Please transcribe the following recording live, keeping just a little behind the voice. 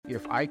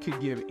if I could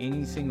give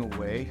anything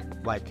away,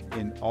 like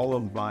in all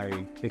of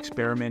my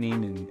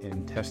experimenting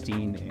and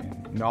testing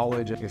and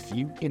knowledge, if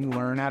you can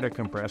learn how to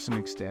compress and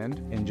extend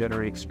and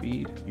generate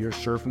speed, your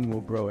surfing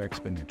will grow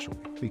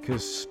exponentially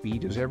because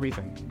speed is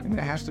everything. And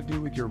it has to do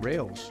with your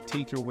rails.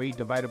 Take your weight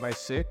divided by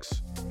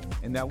 6,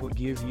 and that will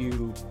give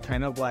you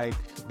kind of like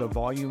the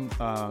volume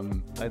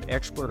an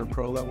expert or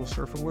pro level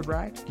surfer would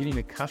ride. Getting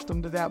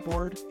accustomed to that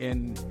board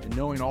and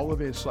knowing all of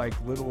its like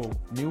little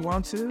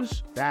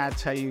nuances,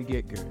 that's how you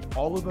get good.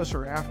 All of us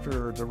are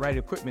after the right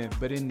equipment,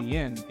 but in the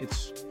end,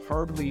 it's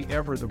hardly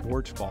ever the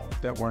board's fault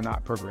that we're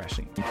not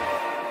progressing.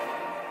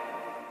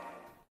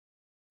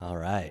 All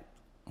right.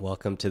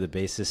 Welcome to the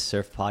Basis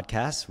Surf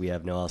Podcast. We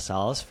have Noel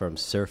Salas from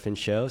Surf and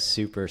Show.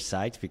 Super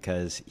psyched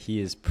because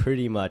he is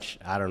pretty much,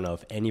 I don't know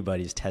if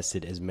anybody's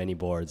tested as many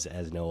boards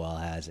as Noel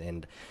has.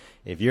 And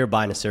if you're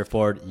buying a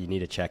surfboard, you need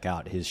to check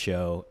out his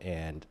show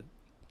and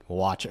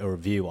watch a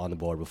review on the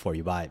board before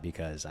you buy it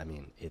because, I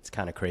mean, it's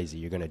kind of crazy.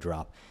 You're going to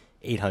drop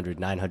 $800,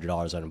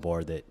 $900 on a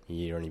board that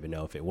you don't even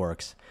know if it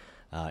works.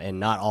 And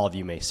not all of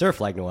you may surf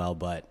like Noel,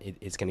 but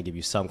it's going to give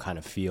you some kind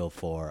of feel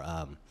for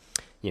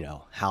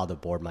how the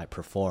board might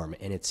perform.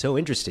 And it's so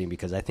interesting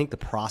because I think the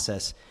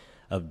process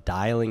of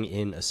dialing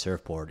in a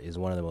surfboard is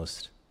one of the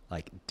most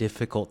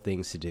difficult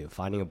things to do,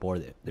 finding a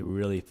board that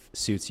really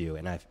suits you.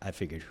 And I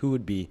figured who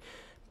would be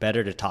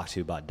better to talk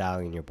to about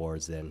dialing in your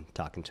boards than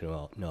talking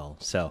to Noel.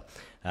 So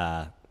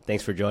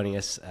thanks for joining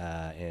us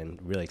and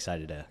really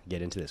excited to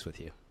get into this with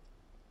you.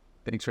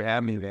 Thanks for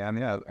having me, man.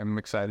 Yeah, I'm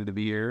excited to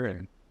be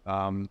here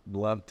and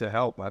love to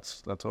help.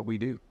 That's what we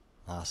do.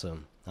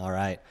 Awesome. All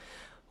right.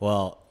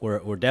 Well,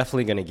 we're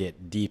definitely going to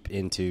get deep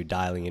into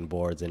dialing in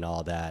boards and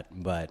all that,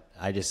 but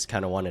I just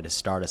kind of wanted to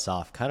start us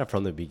off kind of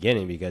from the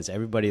beginning because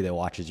everybody that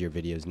watches your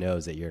videos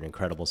knows that you're an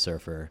incredible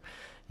surfer.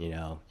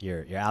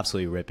 You're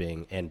absolutely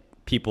ripping, and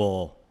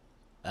people,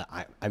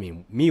 I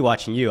mean, me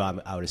watching you,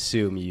 I would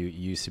assume you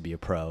used to be a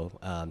pro.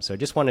 So I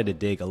just wanted to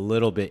dig a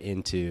little bit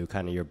into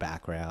kind of your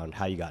background,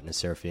 how you got into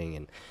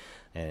surfing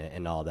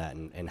and all that,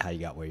 and how you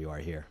got where you are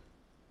here.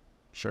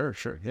 Sure.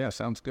 Yeah,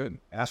 sounds good.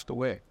 Asked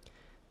away.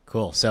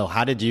 Cool. So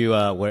how did you,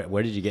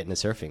 where did you get into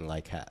surfing?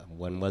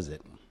 When was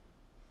it?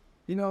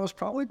 I was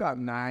probably about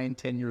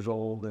 9-10 years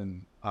old,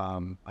 and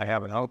I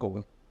have an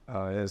uncle,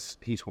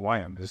 he's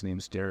Hawaiian. His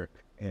name's Derek,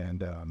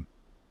 and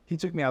he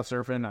took me out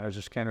surfing. I was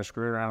just kind of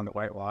screwing around in the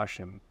whitewash,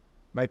 and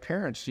my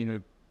parents,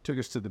 took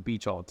us to the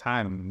beach all the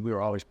time, and we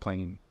were always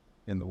playing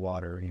in the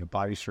water,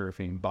 body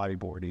surfing,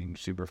 bodyboarding,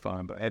 super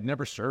fun, but I had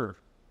never surfed.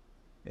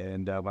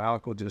 And my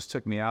uncle just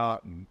took me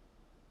out and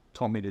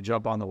told me to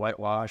jump on the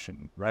whitewash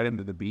and right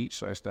into the beach.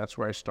 So that's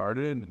where I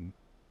started and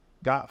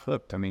got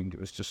hooked. I mean, it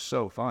was just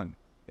so fun.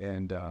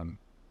 And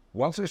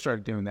once I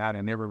started doing that,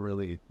 I never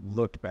really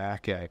looked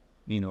back at,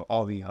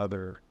 all the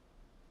other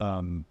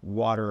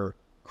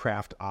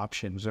watercraft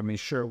options. I mean,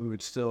 sure, we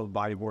would still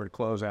bodyboard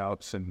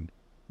closeouts and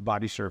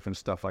body surf and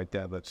stuff like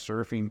that, but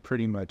surfing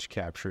pretty much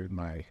captured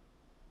my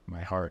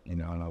heart,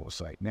 and I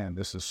was like, man,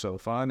 this is so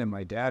fun. And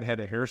my dad had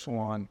a hair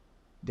salon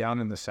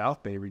down in the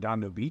South Bay,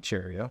 Redondo Beach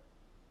area.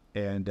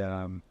 And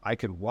I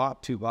could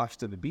walk 2 blocks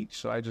to the beach,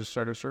 so I just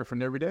started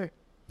surfing every day.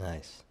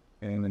 Nice.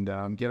 And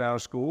get out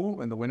of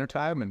school in the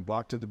wintertime and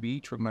walk to the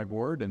beach with my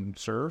board and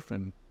surf.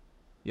 And,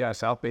 yeah,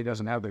 South Bay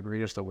doesn't have the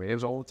greatest of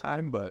waves all the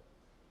time, but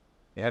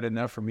it had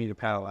enough for me to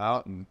paddle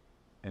out and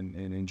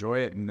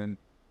enjoy it. And then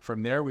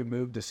from there, we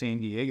moved to San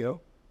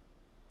Diego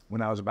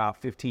when I was about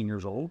 15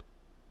 years old.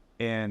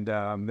 And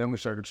then we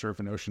started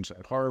surfing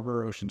Oceanside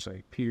Harbor,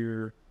 Oceanside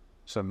Pier,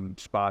 some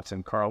spots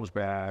in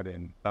Carlsbad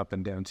and up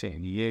and down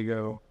San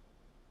Diego.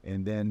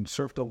 And then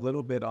surfed a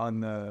little bit on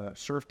the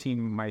surf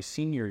team my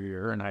senior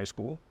year in high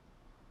school.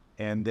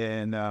 And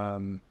then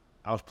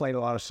I was playing a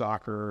lot of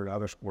soccer and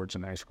other sports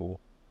in high school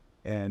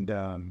and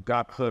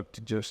got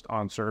hooked just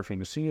on surfing.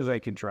 As soon as I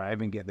could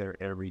drive and get there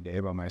every day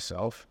by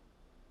myself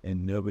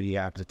and nobody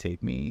had to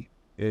take me,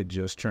 it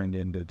just turned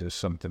into just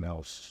something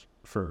else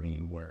for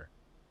me where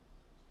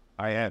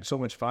I had so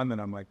much fun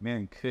that I'm like,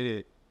 man,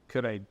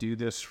 could I do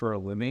this for a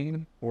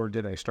living or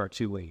did I start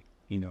too late?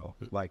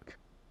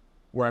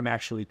 Where I'm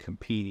actually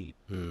competing,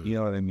 you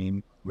know what I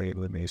mean?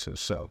 Regular basis.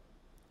 So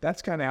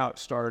that's kind of how it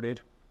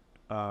started.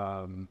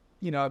 I've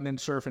been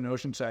surfing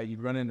Oceanside.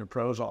 You'd run into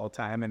pros all the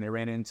time, and I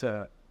ran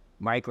into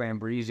Mike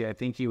Lambresi. I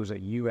think he was a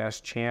U.S.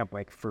 champ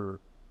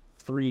for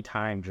 3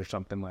 times or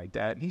something like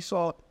that. He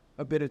saw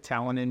a bit of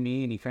talent in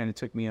me, and he kind of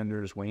took me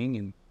under his wing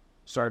and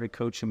started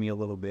coaching me a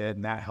little bit,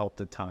 and that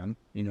helped a ton,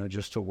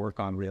 just to work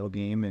on rail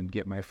game and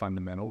get my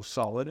fundamentals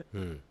solid.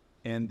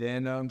 And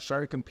then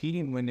started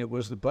competing when it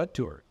was the Bud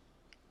Tour.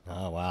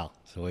 Oh, wow.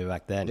 So way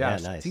back then. Yeah,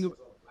 nice. I think it was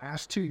the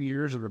last 2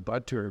 years of the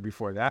Bud Tour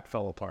before that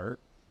fell apart.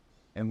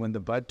 And when the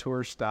Bud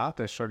Tour stopped,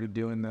 I started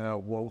doing the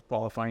World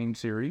Qualifying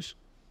Series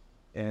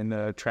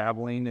and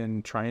traveling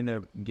and trying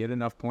to get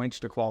enough points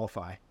to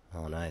qualify.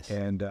 Oh, nice.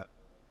 And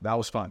that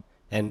was fun.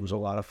 And it was a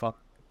lot of fun.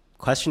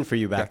 Question for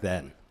you back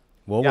then.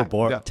 What were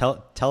boards? Yeah.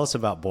 Tell us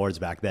about boards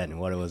back then and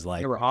what it was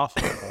like. They were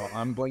awful.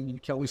 I'm blaming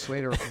Kelly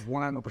Slater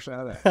 100%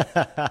 of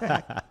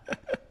that.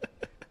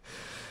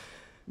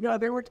 Yeah,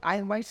 they were.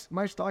 My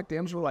stock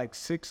dams were like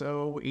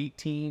 6'0",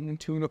 18,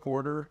 2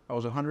 1/4. I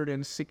was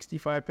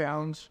 165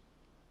 pounds,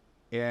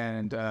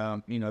 and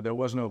there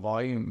was no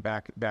volume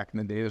back in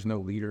the day. There's no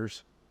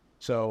liters,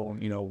 so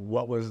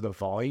what was the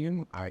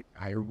volume? I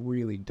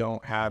really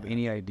don't have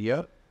any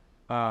idea.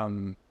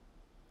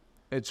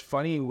 It's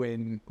funny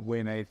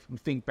when I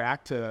think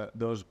back to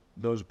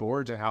those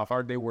boards and how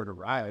hard they were to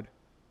ride.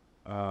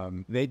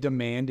 They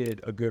demanded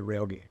a good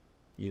rail game,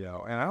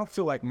 and I don't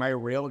feel like my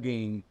rail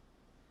game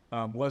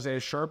was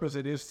as sharp as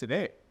it is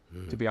today,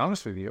 to be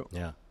honest with you.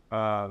 Yeah.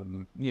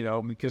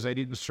 Because I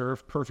didn't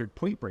surf perfect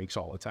point breaks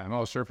all the time. I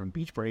was surfing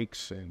beach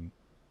breaks and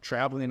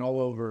traveling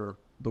all over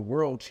the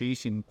world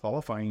chasing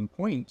qualifying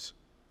points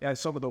at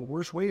some of the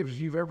worst waves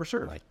you've ever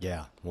surfed. Like,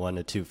 1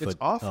 to 2 foot. It's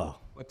awful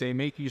what they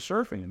make you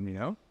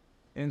surfing,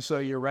 And so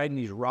you're riding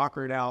these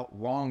rockered out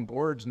long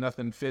boards.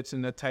 Nothing fits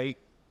in the tight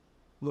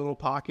little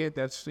pocket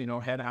that's,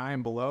 head high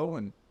and below.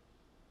 And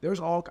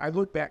I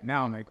look back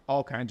now and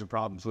all kinds of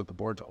problems with the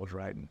boards I was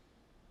riding.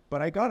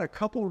 But I got a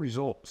couple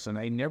results and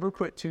I never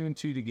put 2 and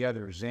 2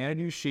 together.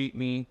 Xanadu shaped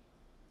me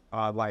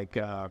kind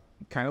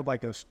of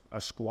like a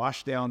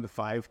squash down to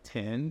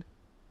 5'10".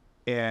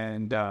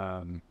 And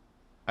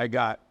I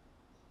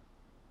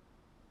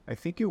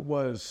think it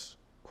was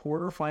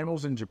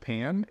quarterfinals in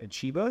Japan at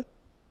Chiba.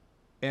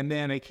 And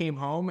then I came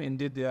home and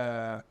did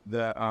what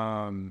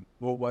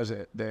was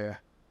it?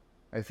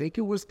 I think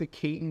it was the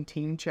Caton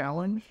Team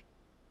Challenge.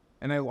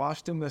 And I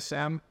lost in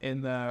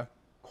the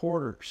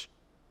quarters.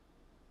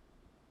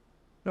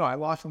 No, I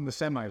lost in the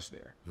semis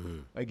there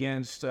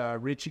against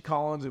Richie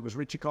Collins. It was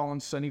Richie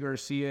Collins, Sonny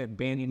Garcia, and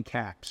Banyan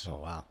Caps. Oh,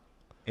 wow.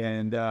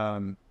 And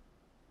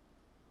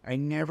I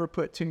never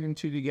put 2 and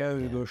 2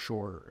 together to go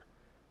shorter.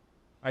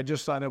 I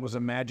just thought it was a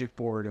magic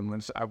board. And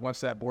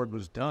once that board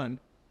was done,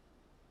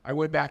 I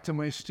went back to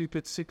my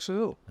stupid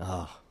 6.0.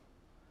 Oh.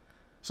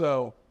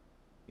 So,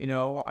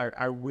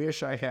 I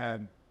wish I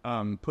had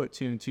put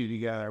 2 and 2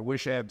 together. I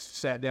wish I had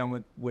sat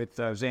down with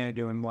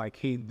Xanadu and like,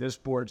 hey, this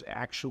board's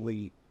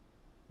actually,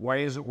 why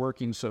is it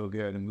working so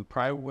good? And we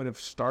probably would have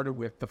started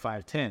with the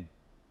 5'10".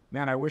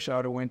 Man, I wish I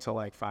would have went to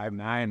like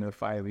 5'9" or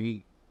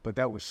 5'8", but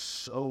that was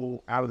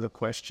so out of the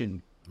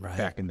question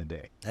back in the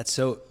day. That's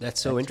so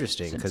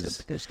interesting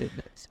because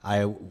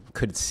I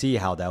could see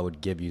how that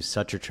would give you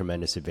such a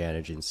tremendous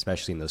advantage,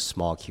 especially in those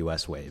small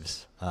QS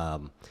waves.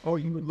 You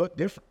would look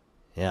different.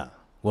 Yeah.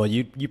 Well,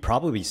 you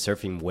probably be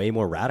surfing way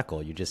more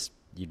radical. You just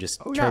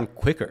turn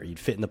quicker. You'd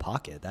fit in the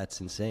pocket. That's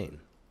insane.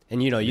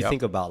 And you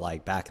think about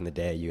like back in the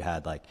day, you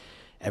had like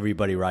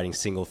everybody riding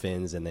single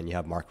fins, and then you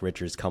have Mark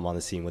Richards come on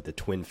the scene with the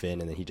twin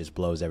fin, and then he just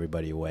blows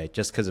everybody away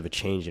just because of a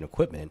change in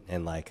equipment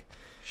and like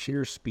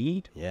sheer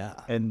speed. Yeah.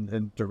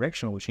 And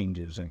directional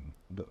changes and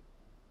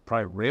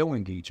probably rail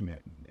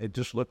engagement. It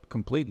just looked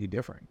completely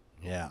different.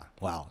 Yeah.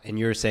 Wow. And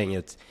you were saying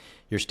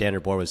your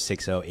standard board was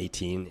 6.0,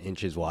 18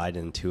 inches wide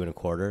and 2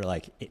 1/4.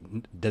 Like,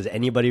 does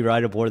anybody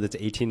ride a board that's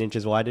 18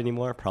 inches wide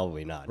anymore?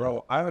 Probably not.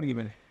 Bro, I don't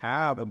even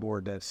have a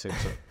board that's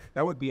 6.0.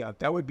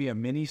 That would be a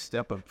mini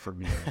step up for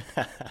me.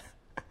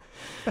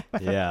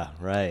 Yeah,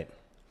 right.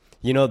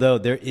 Though,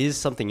 there is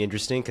something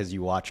interesting because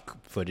you watch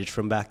footage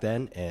from back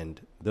then,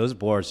 and those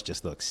boards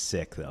just look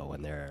sick, though,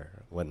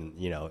 when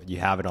you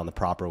have it on the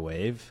proper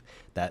wave.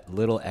 That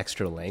little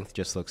extra length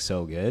just looks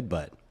so good,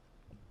 but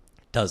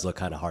it does look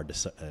kind of hard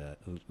to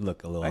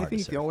look a little hard to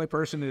surf. I think the only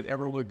person that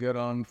ever looked good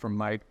on from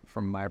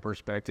my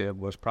perspective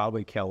was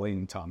probably Kelly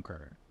and Tom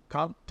Kerr.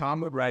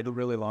 Tom would ride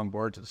really long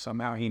boards, and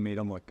somehow he made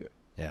them look good.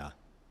 Yeah.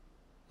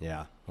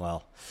 Yeah.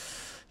 Well,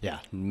 yeah,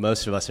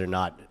 most of us are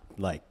not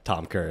like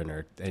Tom Curran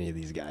or any of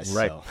these guys.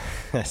 Right. So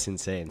that's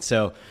insane.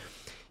 So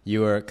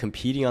you were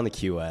competing on the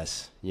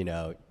QS,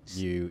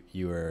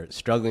 you were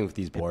struggling with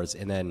these boards.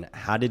 And then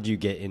how did you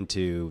get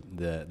into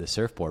the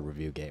surfboard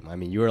review game? I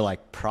mean, you were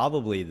like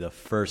probably the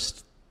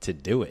first to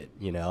do it.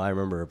 I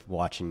remember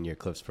watching your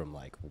clips from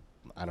like,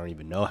 I don't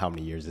even know how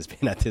many years it's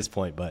been at this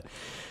point, but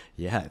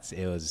yeah,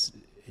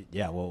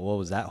 what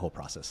was that whole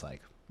process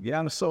like?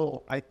 Yeah.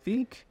 So I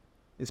think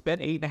it's been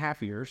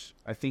 8.5 years.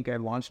 I think I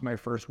launched my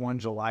first one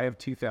July of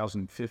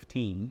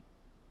 2015,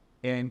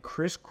 and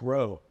Chris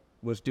Groh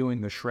was doing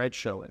the Shred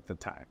Show at the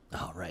time.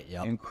 Oh, right,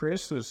 yeah. And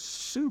Chris was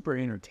super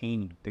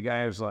entertaining. The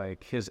guy was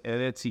like, his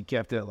edits, he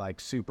kept it like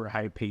super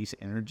high pace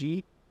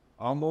energy,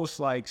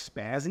 almost like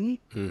spazzy.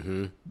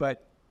 Mm-hmm.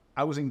 But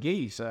I was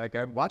engaged. Like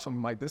I watched him,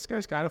 I'm like, this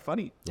guy's kind of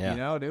funny.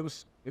 Yeah. It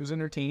was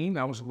entertaining.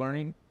 I was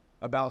learning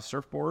about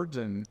surfboards,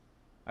 and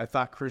I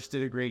thought Chris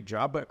did a great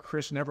job. But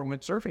Chris never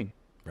went surfing.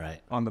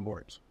 Right. On the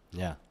boards.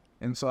 Yeah.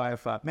 And so I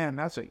thought, man,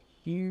 that's a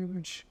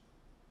huge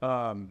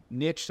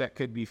niche that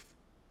could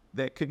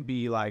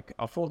be like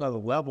a full other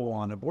level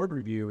on a board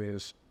review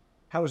is,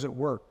 how does it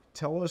work?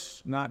 Tell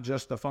us not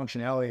just the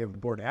functionality of the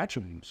board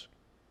attributes,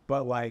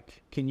 but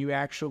like, can you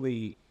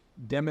actually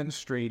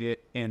demonstrate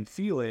it and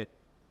feel it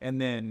and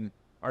then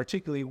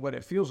articulate what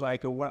it feels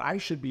like or what I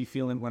should be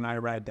feeling when I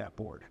ride that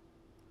board?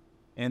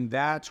 And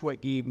that's what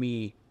gave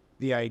me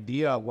the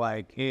idea of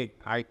like, hey,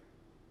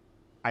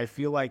 I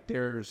feel like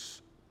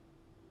there's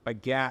a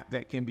gap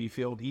that can be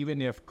filled.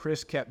 Even if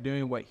Chris kept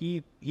doing what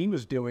he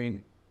was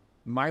doing,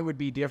 mine would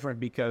be different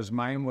because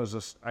mine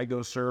was I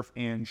go surf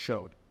and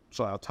showed.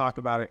 So I'll talk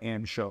about it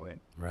and show it.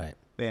 Right.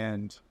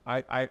 And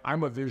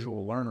I'm a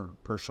visual learner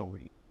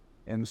personally.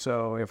 And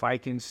so if I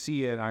can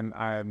see it,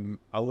 I'm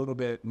a little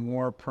bit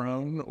more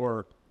prone,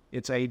 or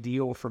it's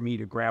ideal for me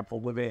to grab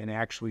hold of it and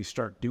actually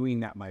start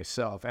doing that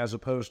myself, as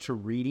opposed to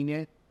reading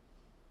it.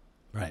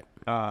 Right.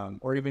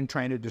 Or even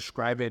trying to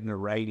describe it in a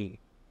writing.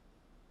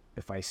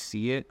 If I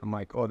see it, I'm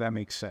like, oh, that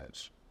makes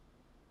sense.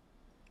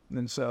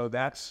 And so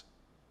that's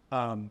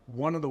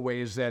one of the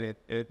ways that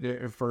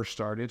it first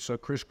started. So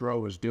Chris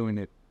Groh was doing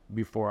it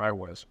before I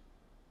was.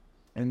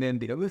 And then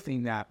the other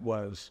thing that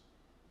was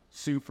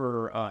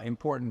super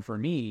important for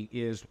me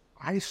is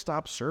I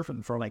stopped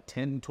surfing for like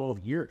 10, 12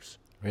 years.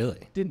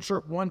 Really? Didn't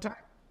surf one time.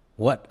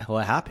 What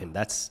happened?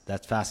 That's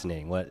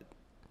fascinating. What?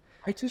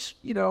 I just,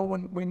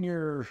 when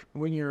you're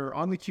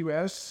on the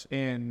QS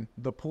and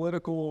the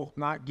political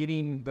not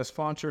getting the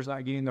sponsors,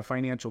 not getting the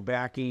financial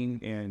backing,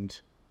 and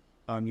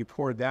you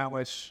poured that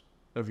much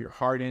of your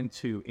heart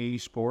into a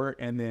sport,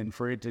 and then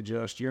for it to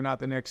just, you're not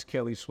the next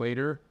Kelly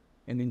Slater,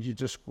 and then you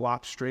just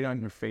flop straight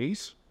on your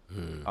face.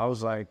 I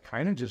was like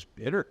kind of just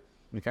bitter.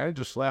 I kind of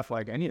just left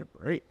like, I need a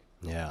break.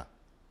 Yeah.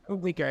 I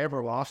don't think I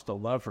ever lost a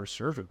love for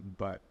surfing,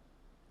 but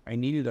I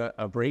needed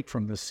a break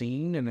from the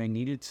scene, and I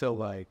needed to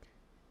like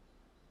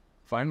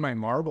find my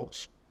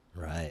marbles.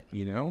 Right.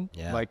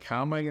 Yeah. Like,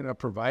 how am I going to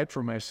provide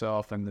for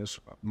myself and this,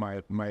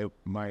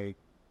 my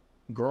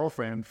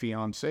girlfriend,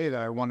 fiance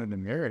that I wanted to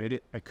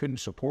marry? I couldn't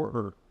support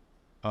her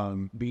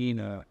being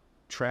a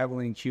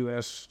traveling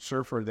QS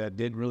surfer that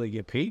didn't really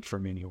get paid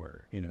from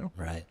anywhere,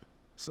 Right.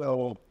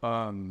 So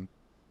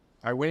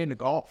I went into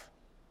golf.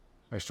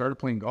 I started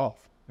playing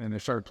golf, and I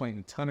started playing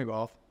a ton of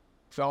golf.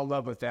 Fell in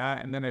love with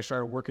that, and then I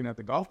started working at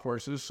the golf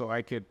courses so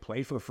I could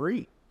play for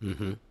free.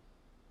 Mm-hmm.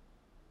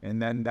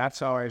 And then that's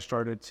how I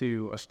started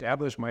to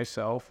establish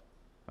myself.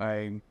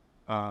 I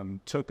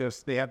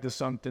they have this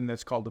something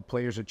that's called the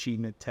Players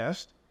Achievement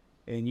Test,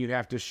 and you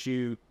have to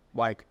shoot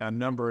like a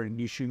number, and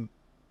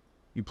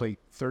you play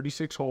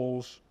 36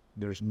 holes.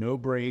 There's no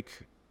break.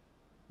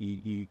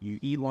 You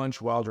eat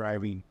lunch while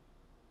driving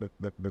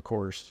the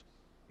course.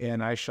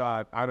 And I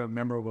shot, I don't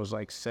remember, it was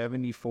like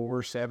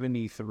 74,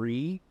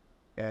 73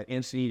 at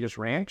Encinitas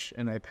Ranch,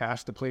 and I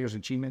passed the Players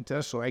Achievement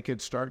Test so I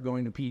could start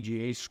going to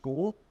PGA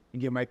school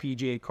and get my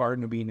PGA card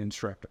and be an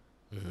instructor.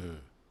 Mm-hmm.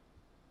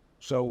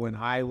 So when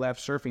I left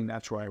surfing,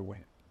 that's where I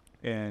went,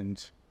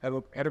 and had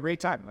a great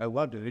time. I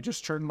loved it. It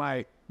just turned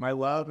my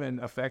love and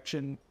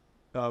affection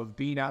of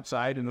being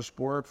outside in the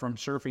sport from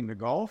surfing to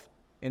golf,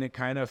 and it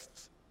kind of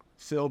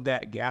filled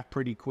that gap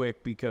pretty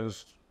quick,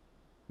 because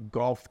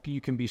golf,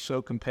 you can be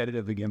so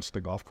competitive against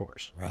the golf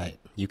course. Right.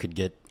 You could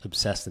get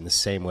obsessed in the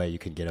same way you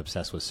could get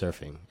obsessed with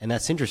surfing. And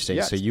that's interesting.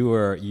 Yes. So you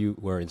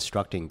were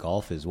instructing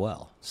golf as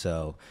well.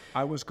 So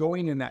I was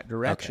going in that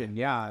direction.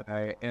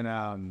 Okay.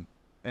 Yeah.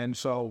 And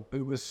so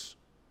it was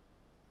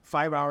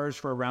 5 hours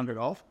for a round of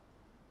golf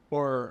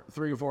or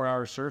 3 or 4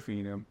 hours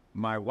surfing. And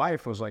my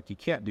wife was like, you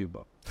can't do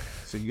both.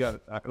 So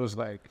it was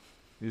like,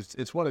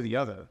 it's one or the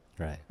other.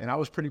 Right. And I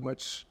was pretty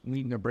much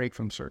needing a break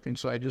from surfing.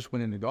 So I just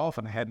went into golf,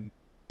 and I hadn't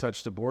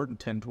touched the board in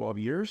 10, 12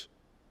 years.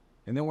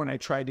 And then when I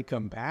tried to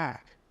come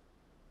back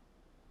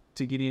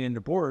to getting into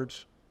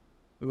boards,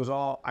 it was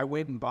all, I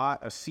went and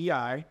bought a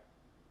CI,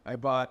 I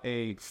bought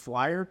a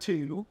Flyer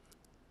 2,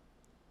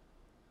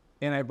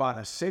 and I bought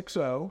a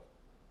 6.0,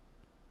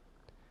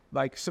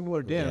 like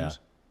similar dims.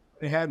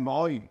 Yeah. It had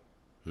volume.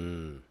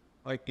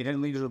 Like it had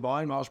liters of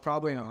volume. I was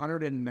probably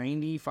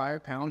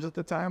 195 pounds at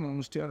the time,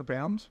 almost 200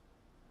 pounds.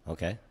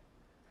 Okay.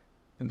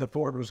 And the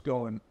board was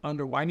going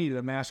under. I needed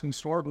a mask and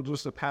snorkel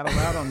just to paddle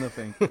out on the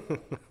thing.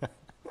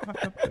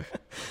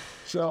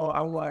 So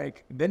I'm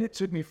like, then it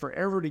took me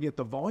forever to get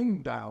the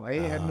volume dial. I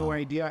had no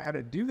idea how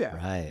to do that.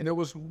 Right. And there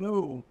was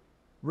no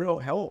real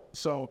help.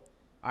 So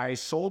I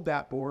sold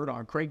that board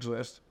on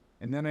Craigslist,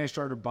 and then I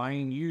started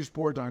buying used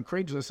boards on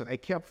Craigslist, and I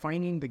kept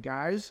finding the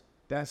guys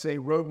that say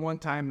rode one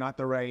time, not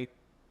the right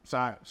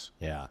size.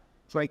 Yeah.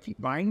 So I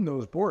keep buying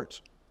those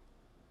boards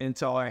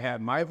until I had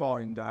my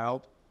volume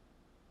dialed.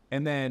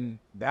 And then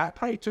that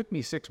probably took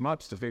me 6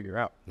 months to figure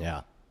out.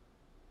 Yeah.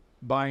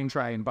 Buying,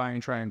 trying,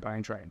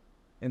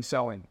 and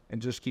selling,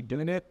 and just keep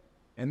doing it.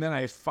 And then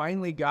I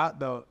finally got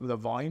the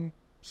volume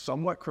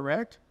somewhat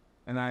correct,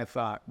 and I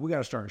thought, we got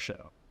to start a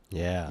show.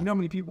 Yeah. You know how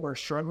many people are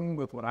struggling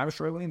with what I'm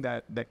struggling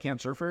that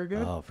can't surf very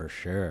good? Oh, for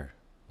sure.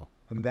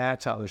 And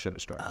that's how the show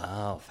started.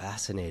 Oh,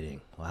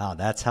 fascinating. Wow,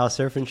 that's how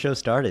Surf and Show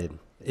started.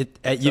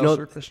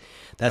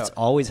 That's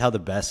always how the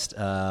best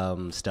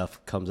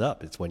stuff comes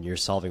up. It's when you're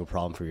solving a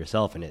problem for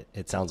yourself, and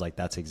it sounds like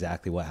that's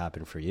exactly what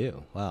happened for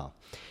you. Wow.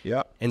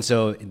 Yeah. And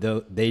so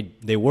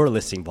they were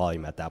listing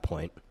volume at that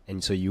point,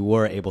 and so you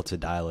were able to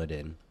dial it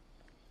in.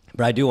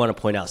 But I do want to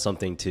point out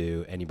something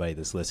to anybody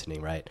that's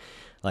listening, right?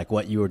 Like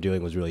what you were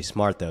doing was really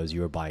smart, though, is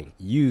you were buying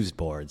used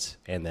boards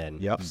and then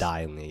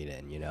dialing it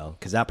in,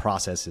 because that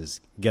process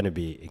is going to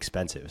be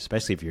expensive,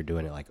 especially if you're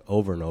doing it like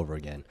over and over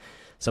again.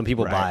 Some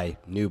people buy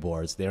new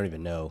boards. They don't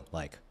even know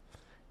like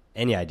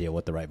any idea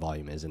what the right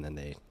volume is, and then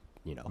they,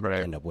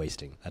 Right. end up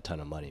wasting a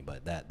ton of money.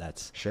 But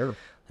that's Sure.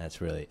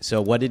 that's really,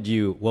 so what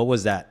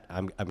was that?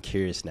 I'm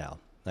curious now.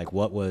 Like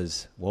what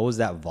was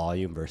that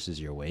volume versus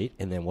your weight?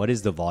 And then what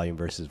is the volume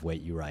versus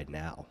weight you ride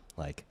now?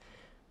 Like,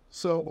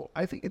 So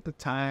I think at the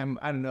time,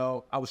 I don't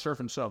know, I was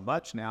surfing so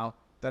much now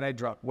that I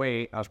dropped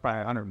weight. I was probably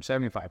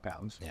 175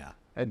 pounds. yeah.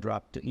 I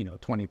dropped,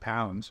 20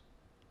 pounds.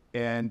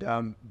 And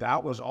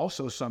that was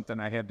also something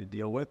I had to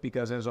deal with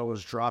because as I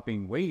was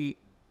dropping weight,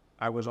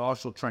 I was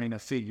also trying to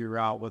figure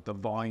out what the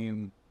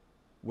volume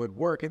would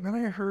work. And then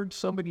I heard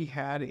somebody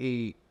had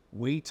a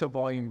weight to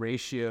volume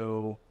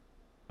ratio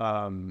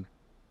kind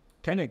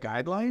of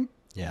guideline.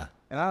 Yeah.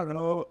 And I don't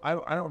know, I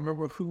don't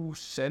remember who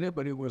said it,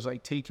 but it was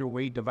like take your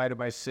weight divided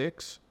by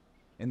 6,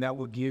 and that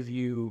will give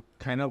you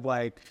kind of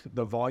like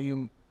the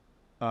volume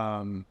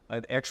an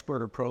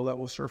expert or pro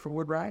level surfer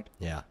would ride.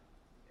 Yeah.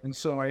 And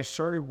so I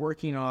started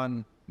working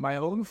on my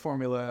own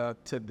formula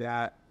to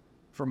that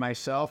for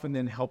myself and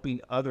then helping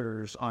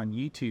others on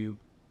YouTube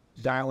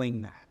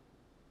dialing that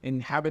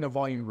and having a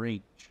volume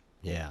range.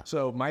 Yeah.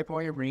 So my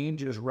volume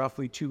range is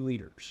roughly 2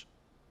 liters.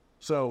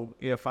 So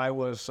if I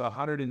was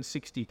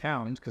 160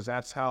 pounds, because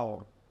that's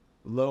how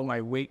low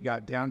my weight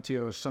got down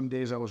to, some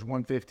days I was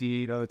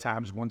 158, other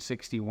times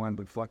 161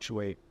 would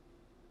fluctuate.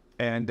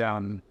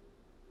 And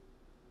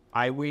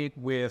I weighed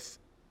with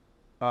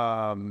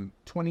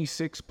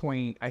 26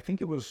 point, I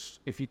think it was,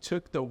 if you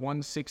took the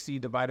 160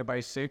 divided by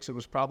 6, it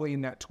was probably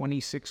in that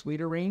 26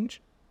 liter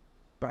range.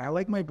 But I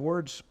like my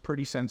boards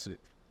pretty sensitive.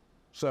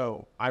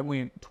 So I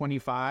went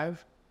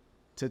 25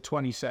 to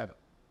 27.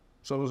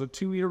 So it was a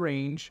 2 liter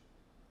range.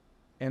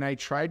 And I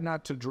tried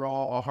not to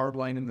draw a hard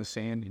line in the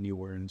sand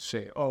anywhere and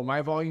say, oh,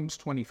 my volume's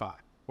 25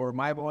 or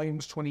my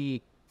volume's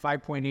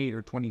 25.8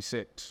 or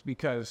 26,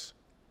 because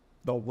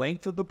the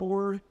length of the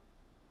board,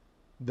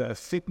 the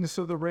thickness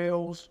of the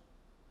rails,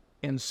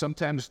 and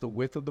sometimes the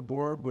width of the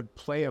board would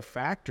play a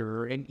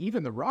factor. And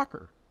even the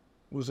rocker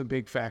was a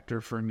big factor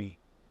for me,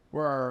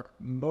 where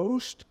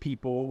most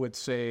people would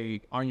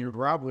say on your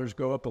grovelers,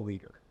 go up a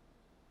liter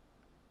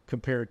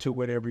compared to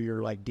whatever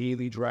your like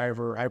daily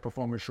driver, high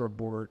performance short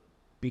board,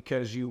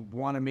 because you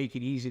want to make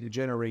it easy to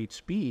generate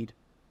speed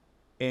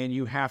and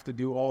you have to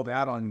do all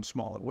that on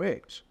smaller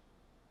waves.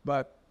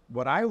 But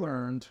what I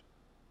learned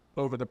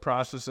over the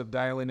process of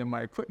dialing in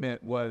my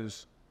equipment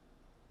was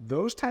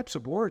those types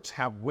of boards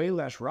have way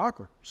less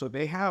rocker. So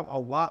they have a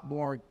lot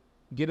more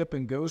get up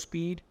and go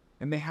speed,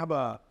 and they have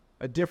a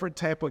different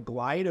type of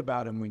glide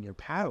about them when you're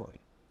paddling.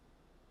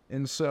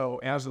 And so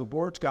as the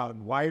boards got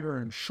wider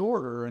and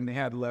shorter and they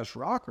had less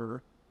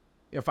rocker,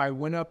 if I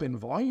went up in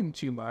volume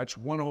too much,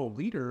 1 whole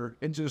liter,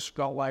 it just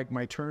felt like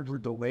my turns were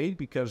delayed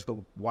because the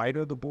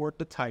wider the board,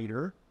 the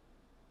tighter.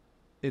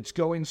 It's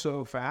going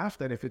so fast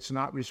that if it's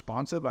not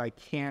responsive, I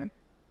can't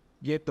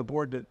get the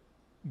board to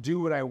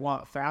do what I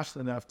want fast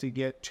enough to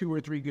get 2 or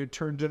 3 good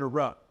turns in a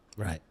row.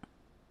 Right.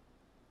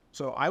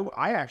 So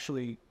I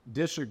actually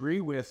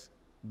disagree with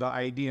the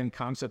idea and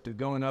concept of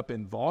going up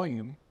in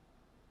volume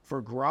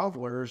for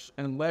grovelers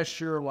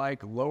unless you're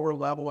like lower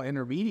level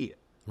intermediate.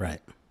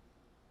 Right.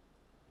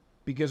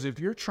 Because if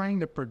you're trying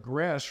to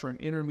progress from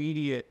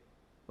intermediate,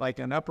 like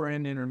an upper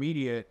end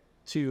intermediate,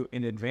 to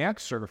an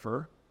advanced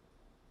surfer,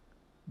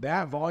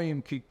 that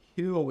volume could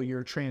kill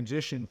your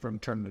transition from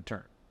turn to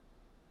turn.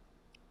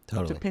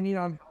 Totally. Depending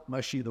on how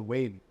mushy the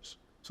wave is.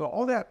 So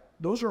all that,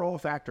 those are all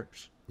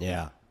factors.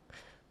 Yeah.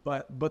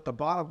 But the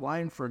bottom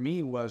line for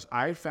me was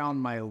I found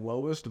my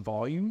lowest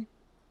volume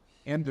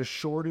and the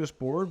shortest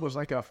board was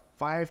like a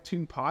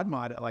 5-tune pod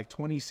mod at like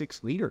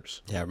 26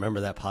 liters. Yeah. I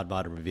remember that pod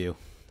mod review.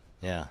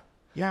 Yeah.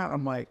 Yeah,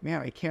 I'm like,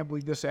 man, I can't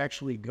believe this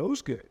actually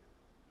goes good.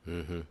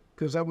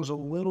 Because I was a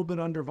little bit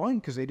under volume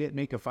because they didn't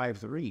make a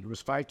 5.3. It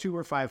was 5.2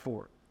 or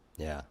 5.4.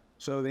 Yeah.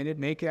 So they didn't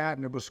make that,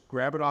 and it was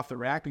grab it off the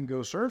rack and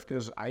go surf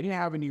because I didn't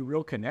have any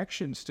real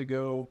connections to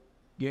go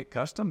get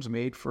customs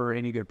made for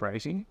any good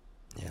pricing.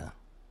 Yeah.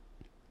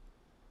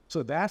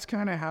 So that's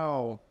kind of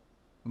how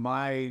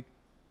my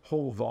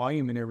whole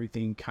volume and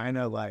everything kind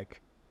of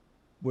like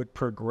would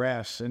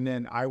progress. And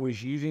then I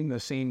was using the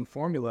same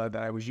formula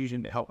that I was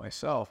using to help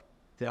myself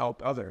to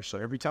help others. So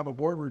every time a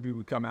board review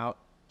would come out,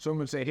 someone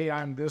would say, hey,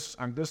 I'm this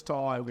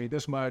tall, I weigh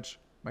this much,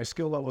 my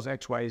skill level is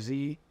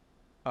XYZ.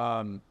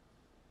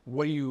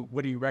 What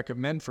do you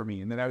recommend for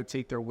me? And then I would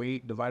take their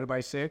weight divided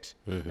by 6,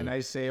 and I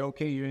say,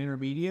 okay, you're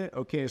intermediate.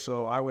 Okay,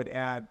 so I would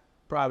add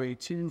probably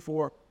 2,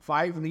 4,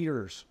 5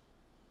 liters,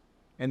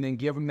 and then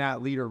give them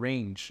that liter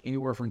range,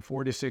 anywhere from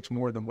 4 to 6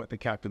 more than what the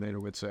calculator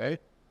would say.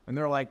 And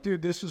they're like,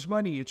 dude, this is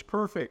money. It's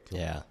perfect.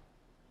 Yeah.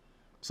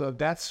 So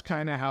that's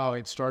kind of how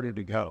it started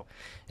to go.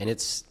 And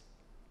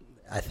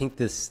I think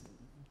this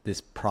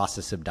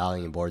process of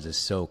dialing in boards is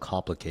so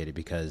complicated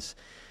because,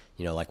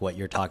 like what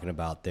you're talking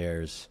about,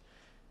 there's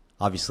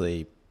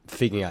obviously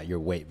figuring out your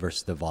weight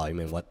versus the volume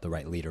and what the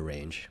right liter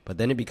range. But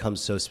then it becomes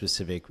so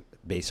specific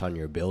based on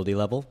your ability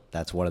level.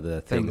 That's one of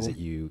the things that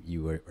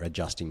you were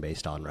adjusting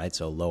based on, right?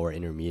 So lower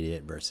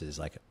intermediate versus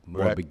like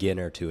more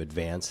beginner to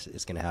advanced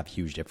is going to have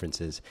huge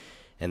differences.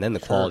 And then the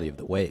quality of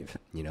the wave,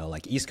 you know,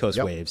 like East Coast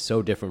Yep. waves,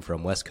 so different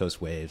from West Coast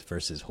waves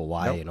versus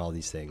Hawaii Yep. and all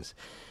these things.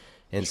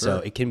 And so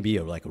it can be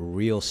like a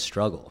real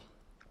struggle.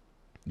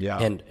 Yeah.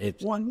 And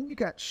it's, One, you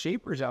got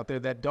shapers out there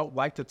that don't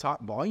like to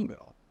talk volume at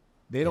all.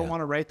 They don't Yeah.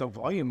 want to write the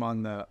volume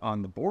on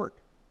the board.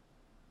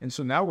 And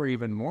so now we're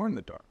even more in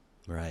the dark.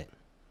 right.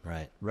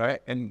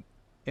 Right.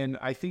 And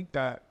I think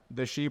that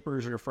the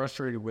shapers are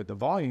frustrated with the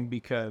volume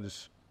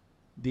because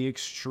the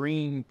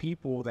extreme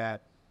people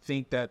that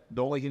think that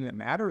the only thing that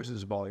matters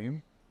is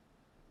volume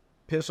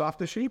piss off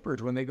the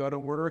shapers when they go to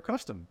order a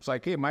custom. It's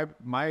like, hey,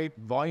 my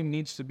volume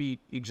needs to be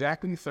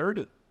exactly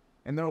 30.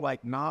 And they're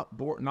like, not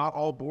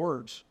all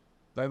boards.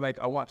 They're like,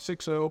 I want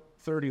 60,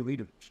 30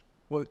 liters.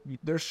 Well,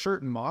 there's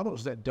certain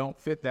models that don't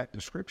fit that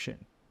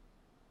description.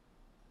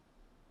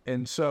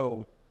 And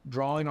so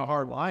drawing a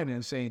hard line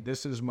and saying,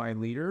 this is my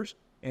liters,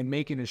 and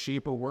making a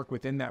shaper work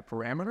within that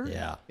parameter,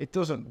 Yeah. it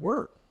doesn't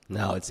work.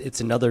 No,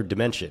 it's another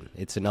dimension.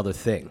 It's another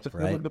thing, It's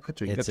right? another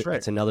dimension. That's right.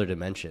 It's another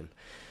dimension.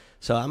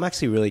 So I'm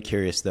actually really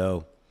curious,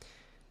 though.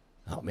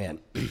 Oh man,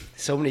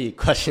 so many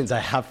questions I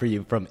have for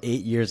you from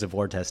 8 years of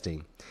board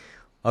testing.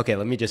 Okay,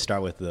 let me just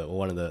start with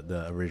one of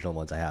the original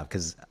ones I have,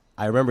 because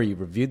I remember you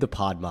reviewed the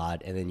Pod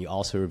Mod, and then you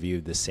also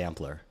reviewed the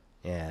sampler,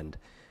 and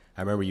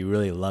I remember you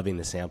really loving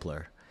the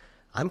sampler.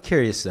 I'm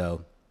curious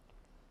though.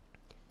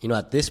 You know,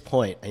 at this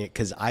point,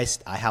 because I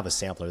have a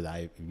sampler that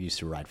I used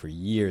to ride for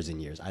years and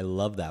years. I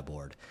love that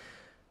board.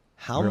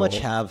 How much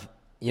have,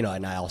 you know,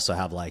 and I also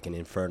have like an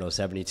Inferno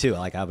 72.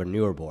 Like I have a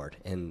newer board,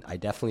 and I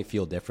definitely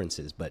feel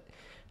differences. But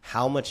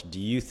how much do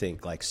you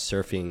think like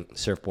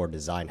surfboard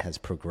design has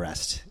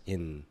progressed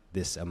in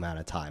this amount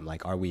of time?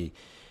 Like,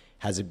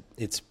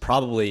 it's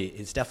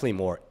definitely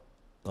more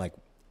like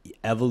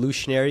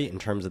evolutionary in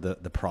terms of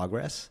the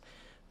progress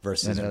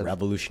versus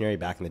revolutionary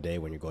back in the day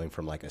when you're going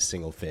from like a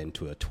single fin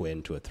to a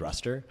twin to a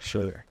thruster.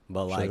 Sure.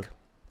 But like,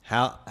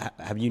 how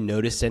have you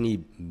noticed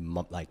any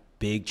like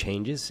big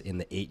changes in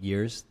the 8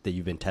 years that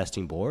you've been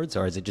testing boards,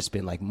 or has it just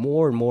been like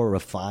more and more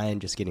refined,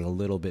 just getting a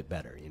little bit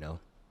better, you know?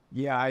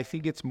 Yeah, I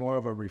think it's more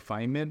of a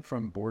refinement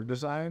from board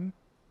design.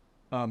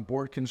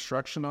 Board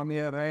construction, on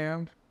the other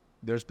hand,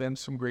 there's been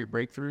some great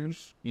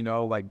breakthroughs. You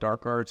know, like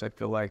Dark Arts, I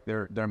feel like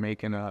they're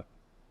making a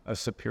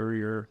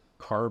superior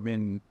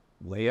carbon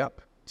layup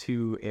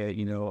to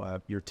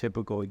your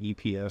typical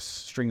EPS,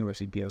 stringless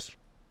EPS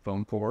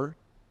foam core.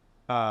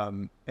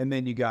 And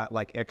then you got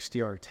like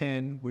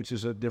XTR10, which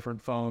is a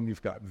different foam.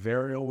 You've got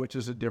Varial, which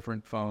is a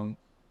different foam.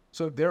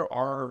 So there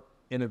are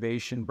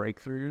innovation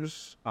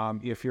breakthroughs.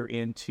 If you're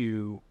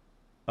into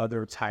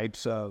other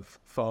types of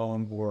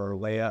foam or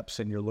layups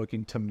and you're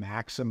looking to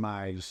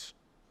maximize,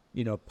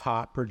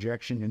 pop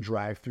projection and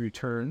drive through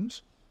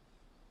turns.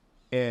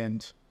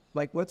 And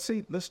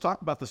let's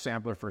talk about the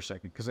sampler for a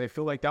second, because I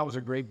feel like that was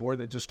a great board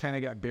that just kind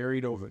of got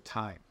buried over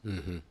time.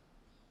 Mm-hmm.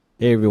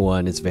 Hey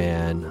everyone, it's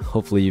Van.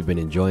 Hopefully you've been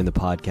enjoying the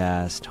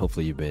podcast.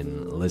 Hopefully you've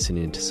been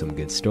listening to some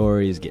good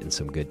stories, getting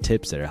some good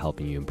tips that are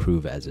helping you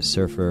improve as a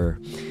surfer.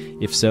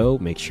 If so,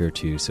 make sure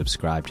to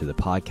subscribe to the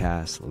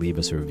podcast, leave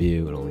us a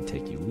review. It'll only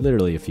take you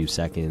literally a few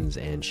seconds,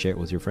 and share it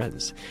with your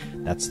friends.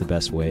 That's the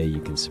best way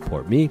you can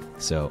support me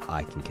so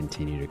I can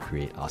continue to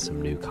create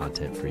awesome new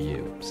content for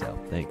you. So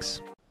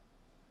thanks.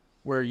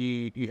 Where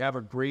you have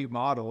a great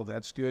model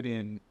that's good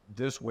in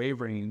this wave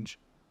range,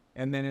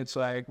 and then it's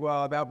like,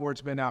 well, that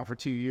board's been out for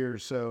 2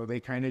 years, so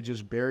they kind of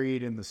just bury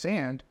it in the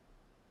sand,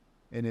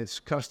 and it's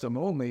custom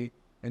only,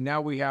 and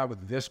now we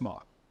have this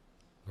model.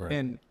 Right.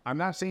 And I'm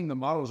not saying the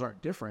models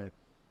aren't different.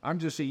 I'm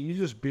just saying you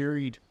just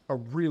buried a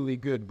really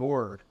good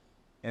board,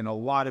 and a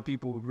lot of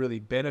people would really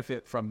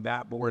benefit from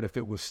that board if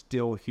it was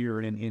still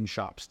here in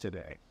shops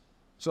today.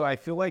 So I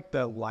feel like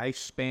the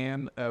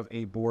lifespan of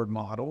a board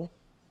model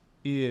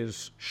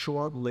is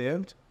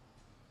short-lived,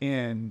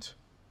 and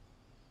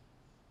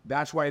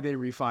that's why they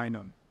refine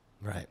them.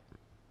 Right.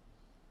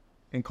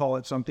 And call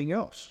it something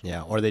else.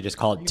 Yeah, or they just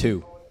call it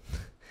 2.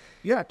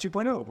 Yeah,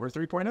 2.0 or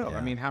 3.0. Yeah.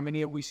 I mean, how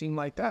many have we seen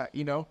like that?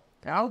 I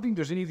don't think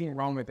there's anything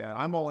wrong with that.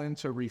 I'm all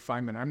into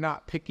refinement. I'm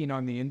not picking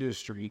on the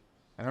industry,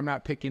 and I'm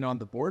not picking on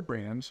the board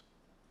brands,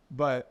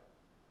 but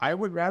I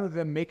would rather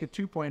them make a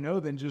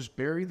 2.0 than just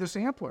bury the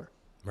sampler.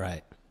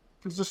 Right.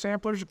 Because the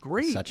sampler's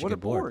great. Such a what good a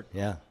board.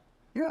 Yeah.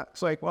 Yeah,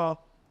 it's like,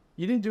 well,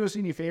 you didn't do us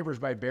any favors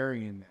by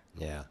burying that.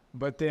 Yeah.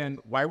 But then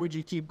why would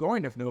you keep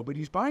going if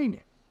nobody's buying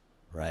it?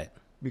 Right.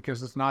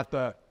 Because it's not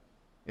the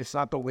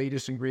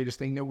latest and greatest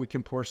thing that we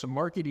can pour some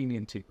marketing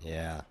into.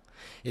 Yeah.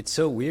 It's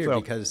so weird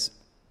because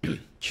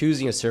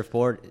choosing a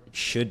surfboard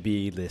should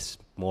be this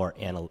more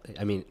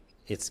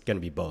it's going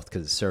to be both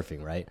because it's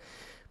surfing, right?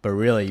 But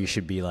really you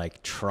should be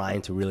like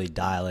trying to really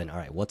dial in, all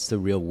right, what's the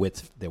real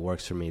width that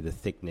works for me, the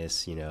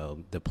thickness,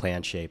 the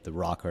plan shape, the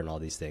rocker, and all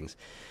these things.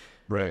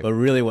 Right. But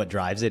really what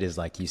drives it is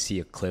like you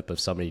see a clip of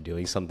somebody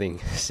doing something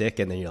sick,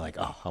 and then you're like,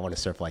 oh, I want to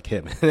surf like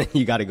him. And then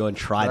you got to go and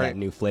try that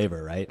new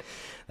flavor, right?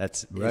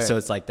 So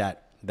it's like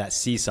that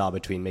seesaw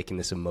between making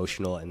this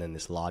emotional and then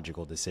this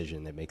logical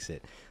decision that makes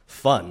it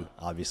fun,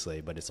 obviously,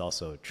 but it's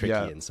also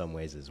tricky in some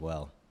ways as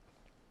well.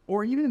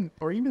 Or even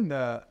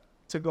the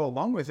to go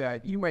along with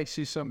that, you might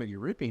see somebody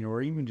ripping,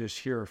 or even just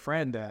hear a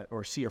friend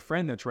or see a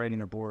friend that's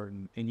riding a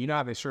board, and you know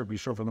how they surf, you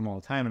surf with them all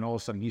the time, and all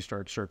of a sudden you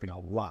start surfing a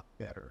lot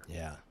better.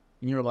 Yeah.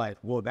 And you're like,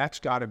 well, that's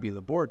got to be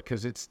the board,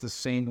 because it's the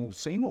same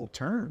old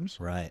turns.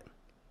 Right.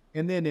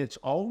 And then it's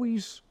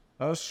always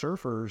us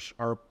surfers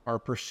are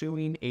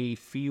pursuing a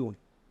feeling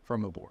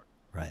from a board.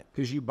 Right.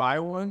 Because you buy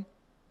one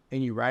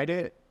and you ride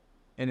it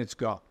and it's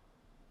gone.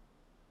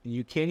 And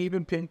you can't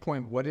even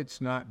pinpoint what it's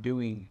not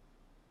doing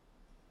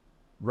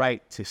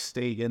right to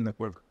stay in the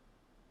quiver.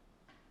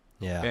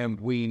 Yeah. And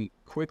we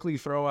quickly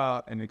throw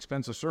out an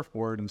expensive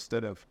surfboard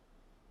instead of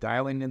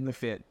dialing in the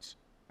fins.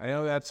 I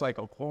know that's like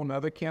a whole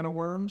nother can of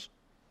worms,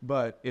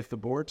 but if the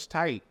board's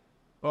tight,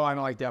 oh, I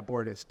don't like that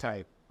board, it's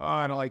tight. Oh,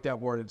 I don't like that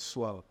board, it's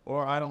slow.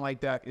 Or I don't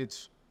like that,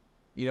 it's,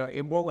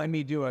 it won't let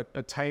me do a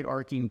tight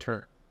arcing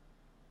turn.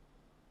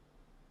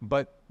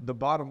 But the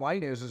bottom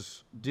line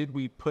is did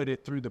we put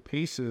it through the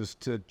paces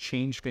to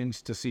change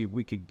fins to see if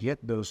we could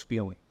get those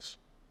feelings?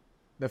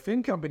 The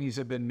fin companies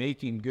have been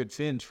making good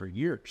fins for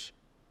years.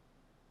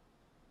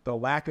 The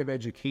lack of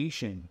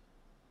education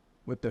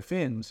with the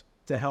fins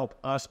to help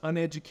us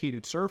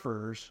uneducated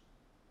surfers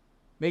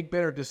make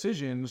better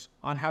decisions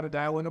on how to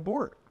dial in a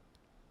board.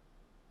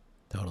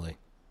 Totally.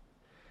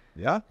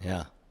 Yeah.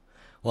 Yeah.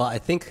 Well, I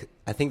think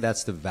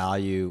that's the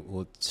value.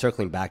 Well,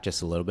 circling back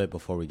just a little bit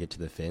before we get to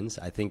the fins,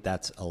 I think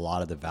that's a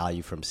lot of the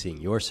value from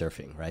seeing your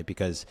surfing, right?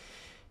 Because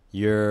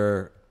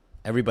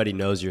everybody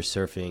knows you're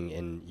surfing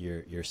and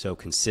you're so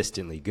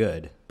consistently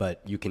good,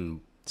 but you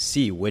can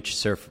see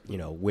which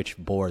which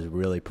boards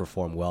really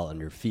perform well on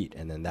your feet,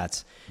 and then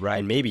that's right.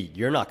 And maybe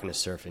you're not going to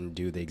surf and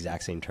do the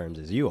exact same turns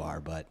as you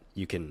are, but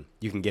you can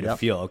get a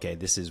feel. Okay,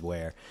 this is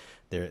where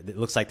it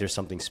looks like there's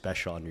something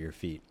special under your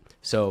feet.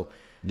 So.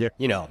 Yeah.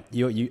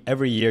 You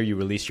every year you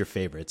release your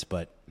favorites,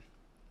 but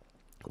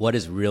what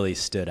has really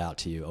stood out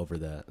to you over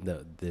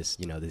these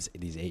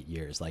 8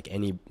 years? Like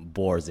any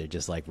boards that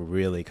just like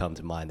really come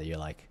to mind that you're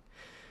like,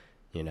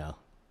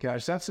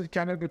 Gosh, that's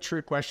kind of a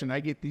trick question.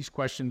 I get these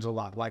questions a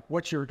lot. Like,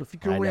 if you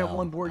could only have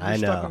one board,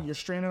 you're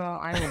stranded on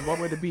an island, what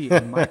would it be?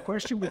 And my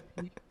question would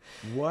be,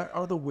 what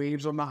are the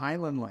waves on the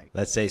Highland like?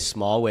 Let's say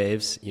small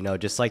waves,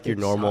 just like your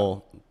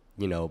normal,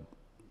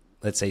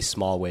 let's say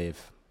small wave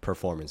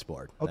performance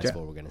board. Okay. That's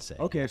what we're going to say.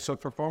 Okay, so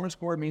performance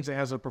board means it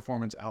has a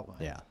performance outline.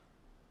 Yeah.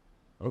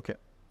 Okay.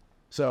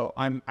 So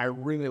I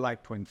really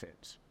like twin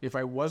fins. If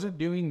I wasn't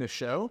doing the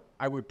show,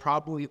 I would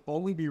probably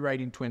only be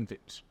riding twin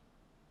fins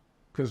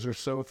because they're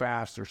so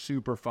fast, they're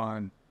super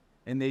fun,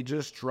 and they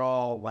just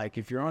draw, like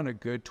if you're on a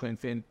good twin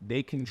fin,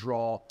 they can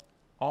draw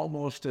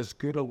almost as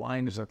good a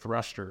line as a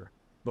thruster,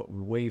 but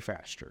way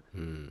faster.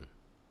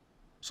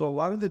 So a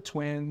lot of the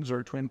twins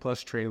or twin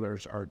plus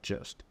trailers are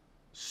just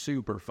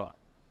super fun.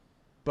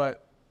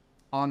 But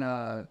on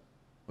a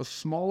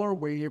smaller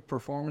wave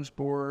performance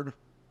board,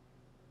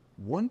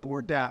 one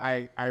board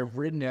that I've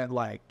ridden at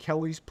like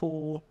Kelly's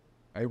Pool,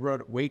 I rode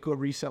at Waco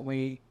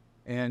recently,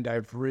 and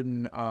I've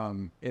ridden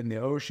in the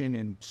ocean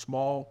in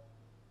small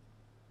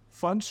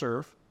fun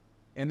surf,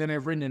 and then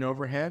I've ridden in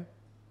overhead,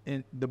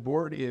 and the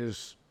board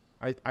is,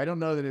 I don't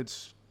know that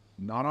it's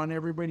not on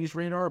everybody's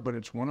radar, but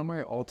it's one of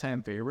my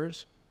all-time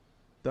favorites,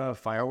 the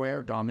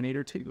Firewire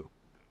Dominator 2.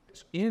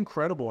 It's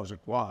incredible as a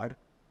quad.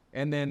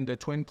 And then the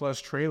twin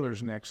plus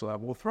trailers next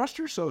level.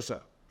 Thruster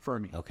so-so for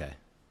me. Okay.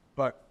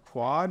 But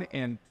quad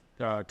and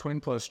twin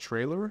plus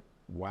trailer,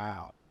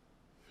 wow.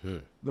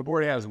 The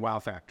board has wow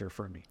factor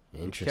for me.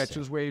 Interesting.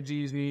 Catches waves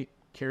easy,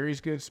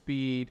 carries good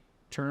speed,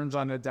 turns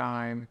on a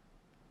dime,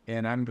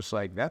 and I'm just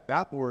like,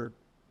 that board,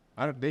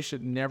 they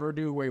should never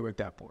do away with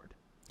that board.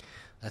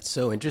 That's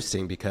so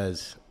interesting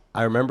because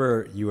I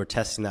remember you were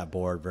testing that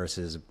board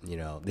versus,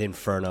 the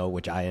Inferno,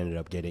 which I ended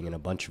up getting, and a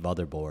bunch of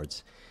other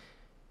boards.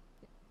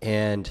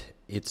 And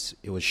it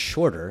was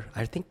shorter.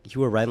 I think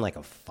you were riding like a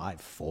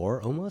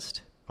 5.4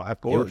 almost.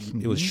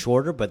 5.4. It was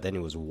shorter, but then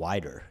it was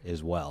wider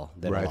as well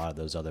than a lot of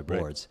those other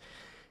boards.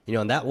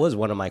 And that was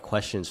one of my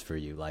questions for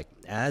you. Like,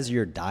 as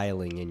you're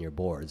dialing in your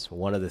boards,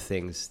 one of the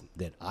things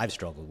that I've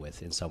struggled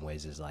with in some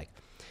ways is like,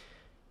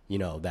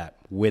 that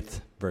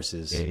width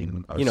versus,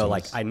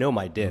 like I know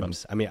my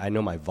dims. I mean, I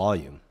know my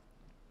volume,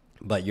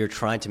 but you're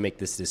trying to make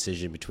this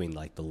decision between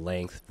like the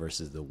length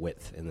versus the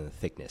width and the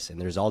thickness. And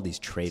there's all these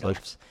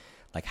trade-offs.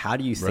 Like, how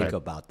do you think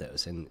about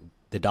those? And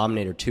the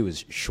Dominator 2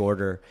 is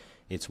shorter,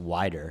 it's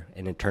wider,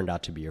 and it turned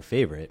out to be your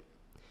favorite.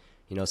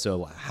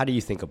 So how do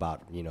you think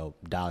about,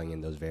 dialing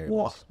in those variables?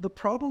 Well, the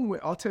problem with,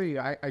 I'll tell you,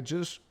 I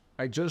just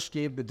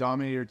gave the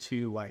Dominator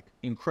 2 like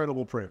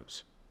incredible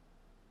praise.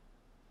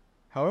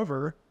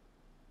 However,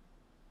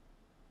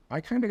 I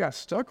kind of got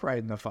stuck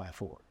riding the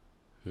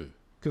 5.4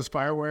 because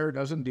Firewire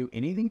doesn't do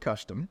anything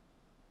custom,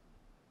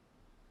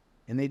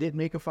 and they didn't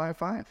make a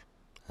 5.5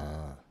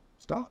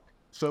 stock.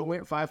 So it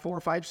went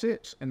 5.4,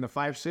 5.6, and the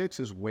 5.6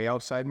 is way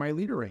outside my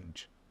leader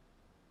range.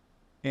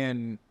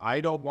 And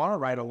I don't want to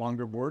ride a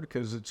longer board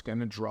because it's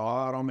going to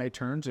draw out on my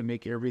turns and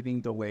make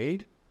everything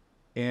delayed.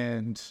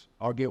 And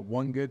I'll get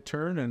one good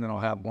turn, and then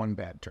I'll have one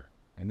bad turn.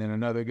 And then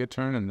another good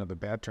turn, and another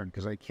bad turn,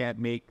 because I can't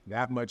make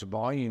that much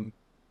volume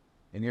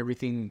and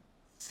everything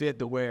fit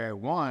the way I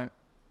want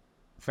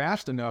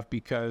fast enough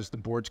because the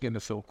board's going to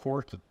feel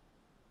corked.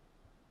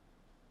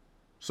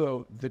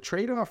 So the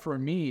trade-off for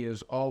me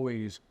is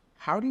always,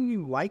 how do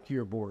you like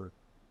your board?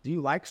 Do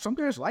you like, some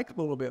guys like a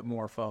little bit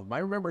more foam. I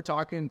remember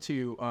talking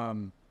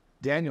to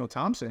Daniel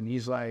Thompson.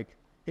 He's like,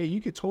 hey,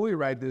 you could totally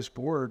ride this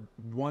board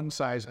one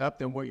size up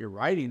than what you're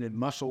riding and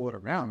muscle it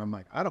around. I'm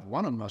like, I don't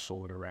want to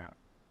muscle it around.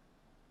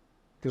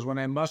 Because when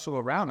I muscle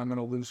around, I'm going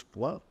to lose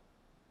flow.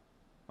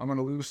 I'm going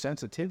to lose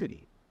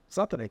sensitivity. It's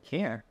not that I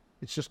can't.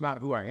 It's just not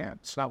who I am.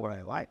 It's not what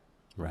I like.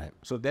 Right.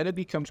 So then it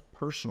becomes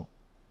personal.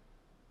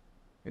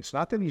 It's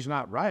not that he's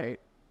not right.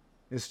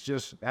 It's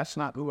just, that's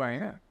not who I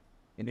am.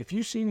 And if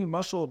you see me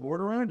muscle a board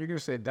around, you're going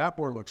to say, that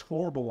board looks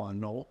horrible on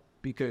Noel,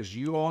 because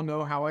you all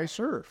know how I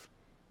serve.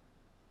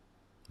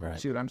 Right.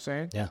 See what I'm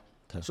saying? Yeah.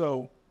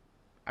 So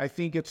I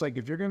think it's like,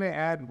 if you're going to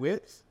add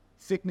width,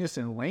 thickness,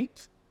 and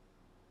length,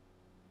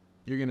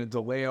 you're going to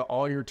delay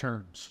all your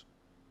turns.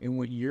 And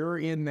when you're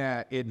in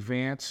that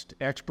advanced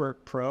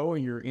expert pro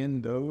and you're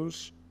in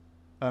those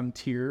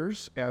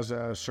tiers as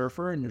a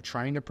surfer and you're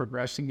trying to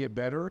progress and get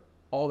better,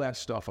 all that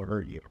stuff will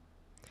hurt you.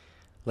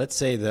 Let's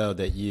say, though,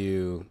 that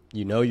you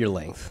know your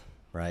length,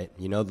 right?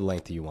 You know the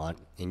length you want,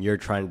 and you're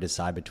trying to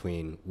decide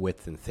between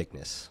width and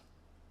thickness.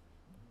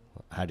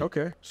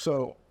 Okay,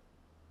 so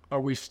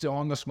are we still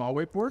on the small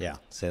wakeboard? Yeah,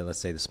 let's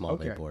say the small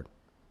wakeboard.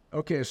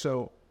 Okay,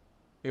 so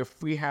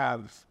if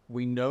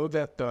we know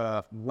that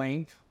the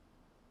length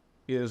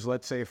is,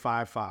 let's say,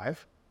 5'5",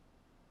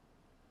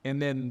 and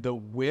then the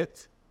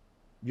width,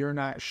 you're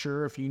not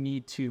sure if you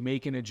need to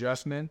make an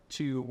adjustment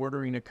to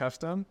ordering a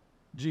custom.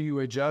 Do you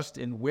adjust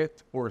in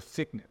width or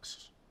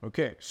thickness?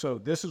 Okay, so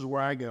this is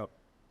where I go.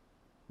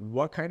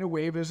 What kind of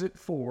wave is it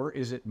for?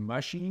 Is it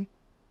mushy?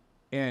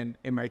 And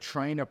am I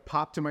trying to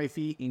pop to my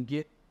feet and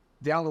get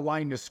down the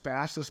line as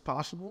fast as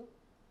possible?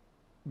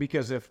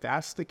 Because if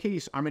that's the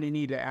case, I'm going to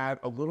need to add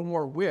a little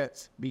more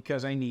width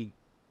because I need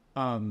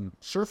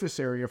surface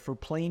area for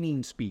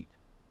planing speed.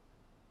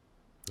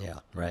 Yeah,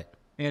 right.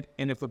 And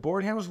if the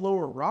board has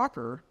lower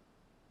rocker,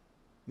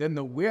 then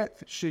the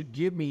width should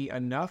give me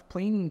enough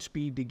planing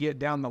speed to get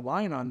down the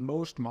line on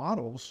most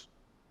models.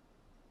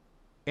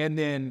 And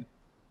then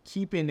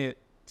keeping it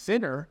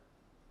thinner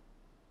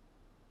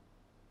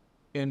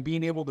and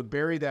being able to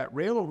bury that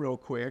rail real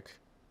quick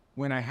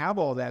when I have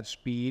all that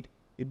speed,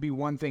 it'd be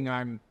one thing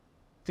I'm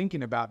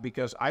thinking about,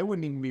 because I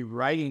wouldn't even be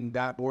riding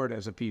that board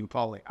as a PU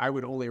poly. I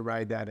would only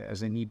ride that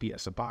as an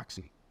EPS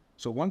epoxy.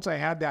 So once I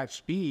have that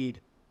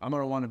speed, I'm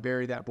going to want to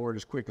bury that board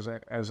as quick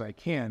as I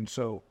can.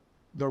 So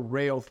the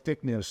rail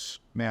thickness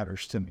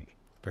matters to me.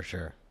 For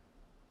sure.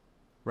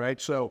 Right?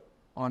 So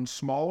on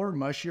smaller,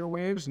 mushier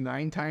waves,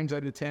 9 times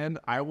out of 10,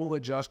 I will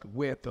adjust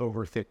width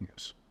over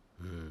thickness.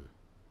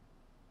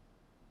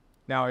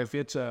 Now, if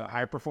it's a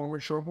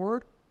high-performance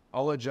shortboard,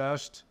 I'll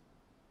adjust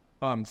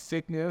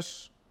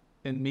thickness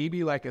and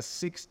maybe like a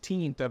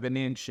 1/16 of an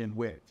inch in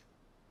width.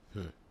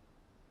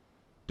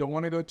 Don't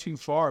want to go too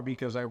far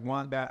because I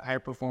want that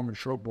high-performance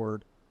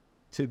shortboard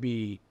to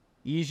be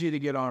easy to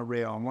get on a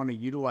rail. I want to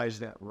utilize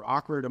that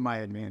rocker to my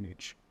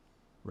advantage,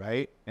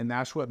 right? And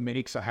that's what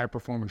makes a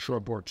high-performance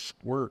shortboard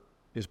squirt,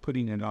 is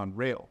putting it on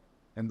rail.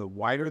 And the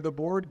wider the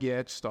board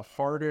gets, the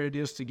harder it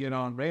is to get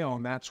on rail,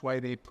 and that's why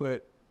they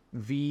put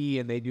V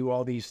and they do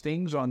all these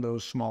things on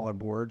those smaller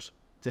boards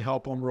to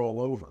help them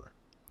roll over.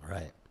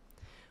 Right.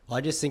 Well,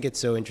 I just think it's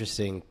so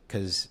interesting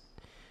because,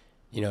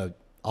 you know,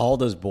 all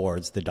those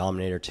boards, the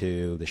Dominator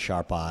 2, the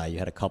Sharp Eye, you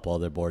had a couple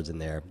other boards in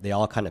there. They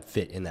all kind of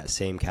fit in that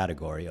same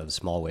category of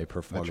small wave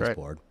performance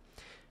board.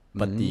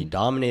 But the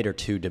Dominator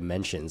 2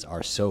 dimensions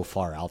are so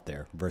far out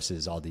there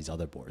versus all these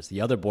other boards.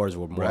 The other boards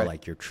were more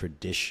like your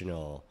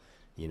traditional,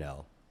 you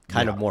know,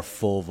 kind of more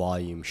full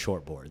volume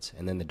short boards.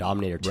 And then the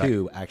Dominator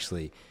 2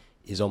 actually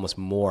is almost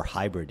more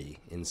hybrid-y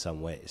in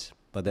some ways.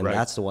 But then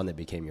that's the one that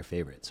became your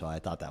favorite. So I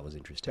thought that was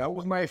interesting. That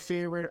was my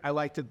favorite. I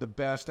liked it the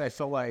best. I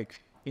felt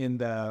like in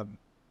the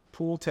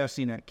pool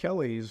testing at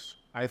Kelly's,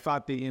 I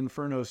thought the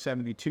Inferno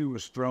 72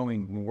 was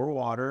throwing more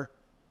water.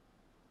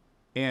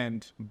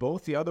 And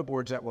both the other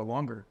boards that were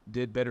longer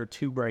did better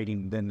tube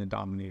riding than the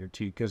Dominator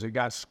 2 because it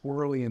got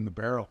squirrely in the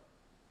barrel.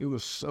 It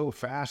was so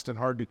fast and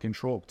hard to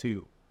control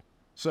too.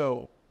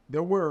 So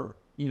there were,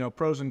 you know,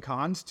 pros and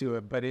cons to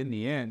it. But in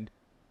the end,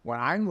 when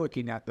I'm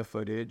looking at the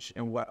footage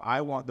and what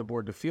I want the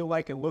board to feel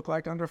like and look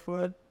like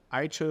underfoot,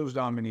 I chose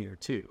Dominator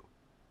 2.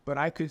 But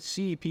I could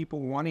see people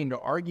wanting to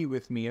argue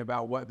with me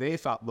about what they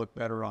thought looked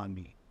better on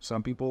me.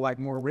 Some people like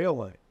more rail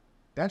light.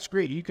 That's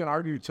great. You can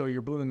argue till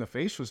you're blue in the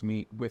face with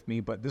me,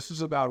 but this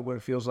is about what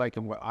it feels like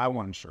and what I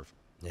want to surf.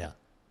 Yeah.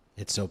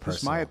 It's so personal.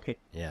 It's my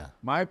opinion. Yeah.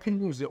 My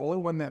opinion is the only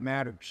one that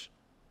matters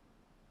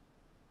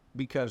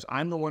because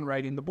I'm the one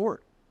writing the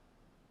board.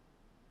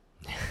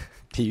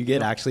 Do you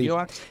get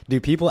do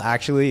people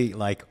actually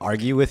like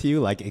argue with you,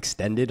 like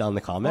extended on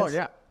the comments? Oh,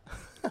 yeah.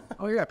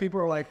 Oh, yeah. People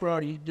are like, bro,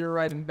 you're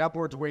writing, that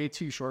board's way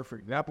too short for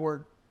you. That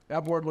board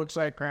looks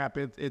like crap.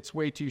 It's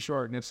way too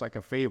short and it's like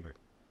a favorite.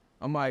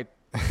 I'm like,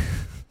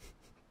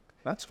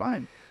 that's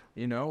fine.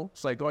 You know,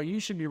 it's like, oh, you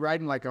should be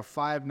riding like a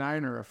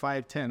 5'9" or a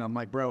 5'10". I'm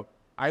like, bro,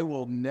 I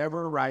will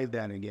never ride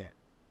that again.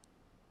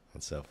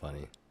 That's so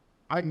funny.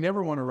 I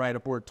never want to ride a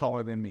board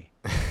taller than me.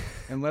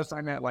 Unless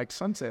I'm at like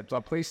sunsets,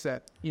 a place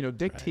that,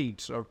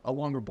 dictates a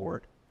longer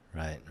board,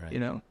 Right.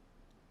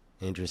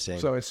 Interesting.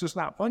 So it's just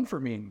not fun for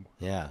me anymore.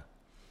 Yeah.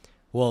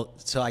 Well,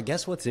 so I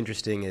guess what's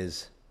interesting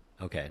is,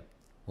 okay,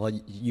 well,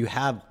 you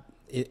have,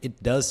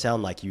 it does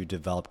sound like you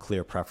developed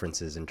clear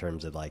preferences in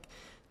terms of like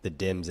the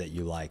dims that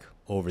you like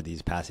over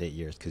these past 8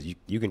 years, because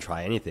you can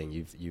try anything.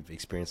 You've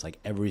experienced like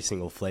every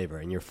single flavor,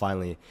 and you're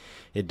finally,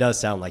 it does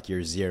sound like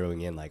you're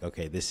zeroing in like,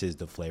 okay, this is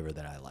the flavor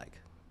that I like.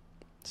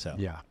 So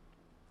Yeah.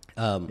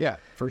 um, Yeah,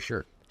 for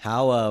sure.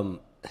 how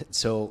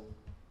so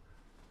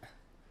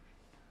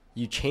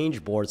you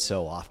change boards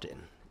so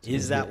often.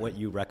 Is that what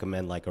you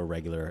recommend like a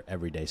regular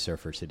everyday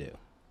surfer to do?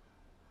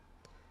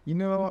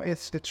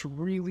 It's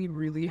really,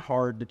 really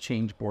hard to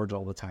change boards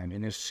all the time.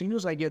 And as soon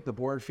as I get the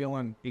board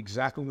feeling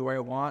exactly the way I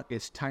want,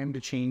 it's time to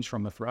change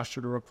from a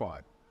thruster to a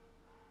quad,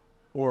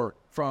 or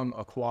from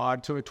a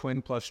quad to a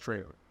twin plus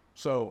trailer.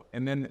 So,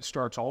 and then it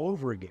starts all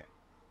over again.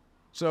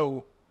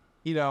 So,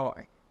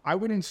 I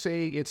wouldn't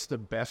say it's the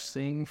best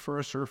thing for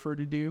a surfer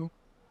to do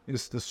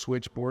is to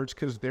switch boards,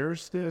 because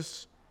there's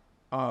this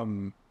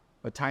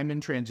a time in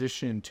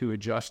transition to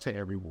adjust to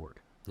every board.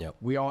 Yep.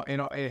 We all,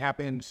 it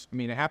happens. I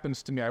mean, it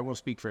happens to me. I won't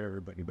speak for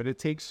everybody, but it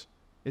takes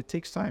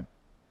time.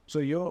 So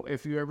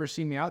if you ever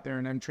see me out there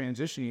and I'm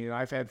transitioning,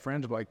 I've had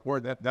friends like,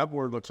 board, that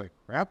board looks like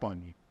crap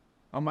on you.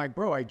 I'm like,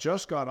 bro, I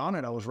just got on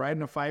it. I was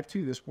riding a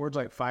 5.2. This board's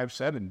like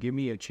 5.7. Give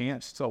me a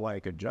chance to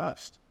like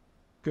adjust,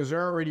 because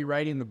they're already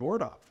writing the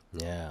board off.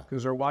 Yeah.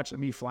 Because they're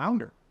watching me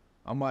flounder.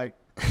 I'm like,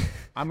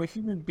 I'm a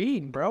human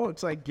being, bro.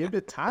 It's like, give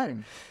it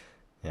time.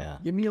 Yeah.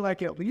 Give me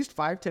like at least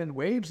 5-10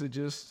 waves to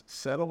just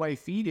settle my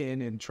feet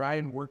in and try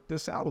and work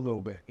this out a little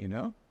bit,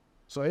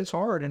 So it's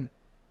hard. And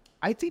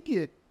I think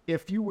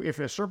if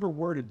a surfer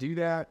were to do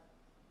that,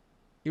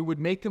 it would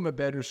make them a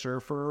better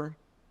surfer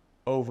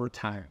over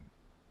time.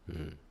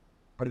 Mm.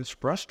 But it's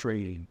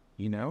frustrating,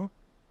 And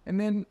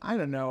then I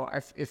don't know,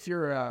 if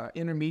you're an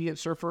intermediate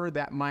surfer,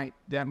 that might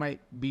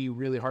be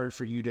really hard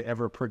for you to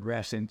ever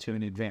progress into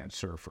an advanced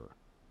surfer.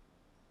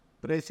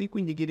 But I think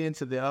when you get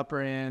into the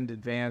upper end,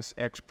 advanced,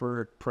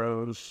 expert,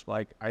 pros,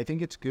 like, I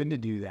think it's good to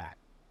do that.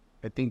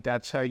 I think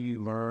that's how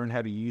you learn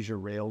how to use your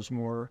rails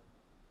more.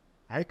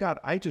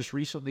 I just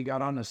recently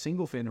got on a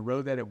single fin and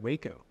rode that at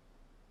Waco.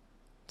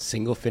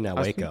 Single fin at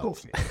Waco.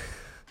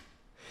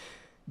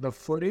 The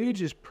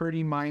footage is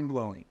pretty mind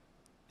blowing.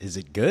 Is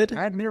it good?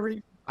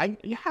 Really?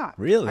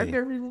 Really? I've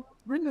never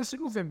ridden a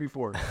single fin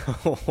before.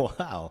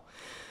 Wow.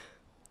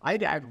 I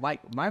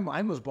like, my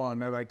mind was blown.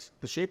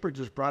 The shaper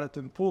just brought it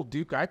to the pool.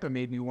 Duke Ipa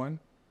made me one,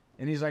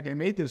 and he's like, I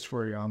made this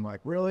for you. I'm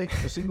like, really?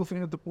 A single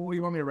fin at the pool?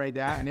 You want me to ride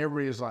that? And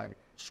everybody's like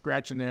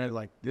scratching there,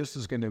 like, this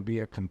is going to be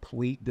a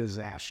complete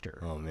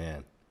disaster. Oh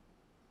man.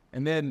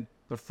 And then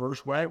the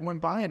first wave went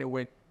by and it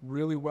went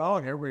really well,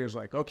 and everybody was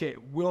like, okay,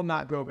 it will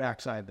not go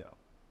backside though.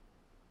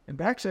 And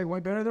backside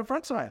went better than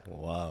front side.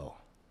 Whoa.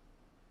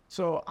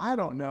 So I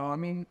don't know. I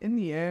mean, in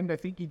the end, I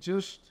think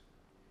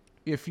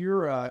if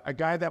you're a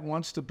guy that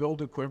wants to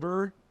build a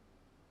quiver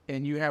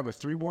and you have a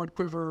 3-board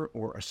quiver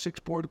or a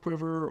 6-board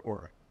quiver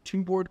or a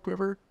 2-board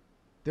quiver,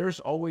 there's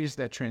always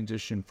that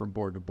transition from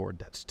board to board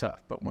that's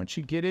tough. But once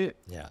you get it,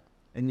 Yeah.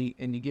 and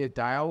you get it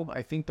dialed,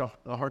 I think the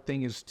hard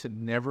thing is to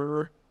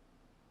never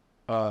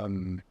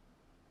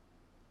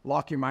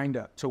lock your mind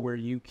up to where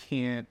you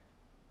can't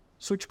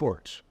switch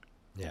boards.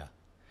 Yeah.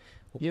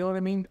 You know what I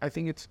mean? I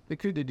think it's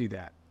good to do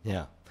that.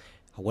 Yeah.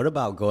 What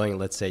about going,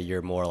 let's say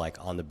you're more like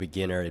on the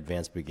beginner,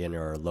 advanced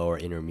beginner, or lower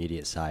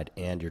intermediate side,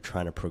 and you're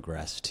trying to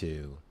progress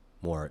to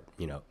more,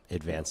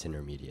 advanced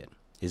intermediate?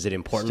 Is it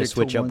important to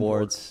switch up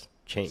boards,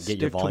 get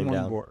your volume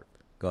down? Board.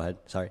 Go ahead.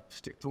 Sorry.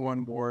 Stick to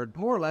one board.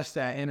 More or less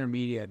that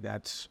intermediate,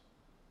 that's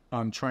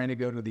trying to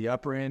go to the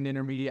upper end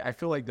intermediate. I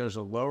feel like there's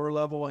a lower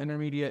level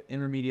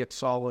intermediate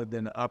solid,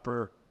 than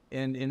upper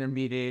end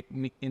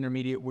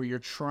intermediate where you're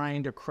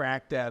trying to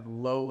crack that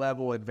low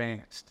level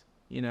advanced,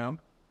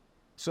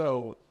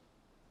 So,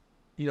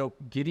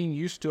 getting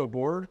used to a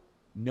board,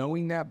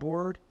 knowing that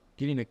board,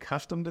 getting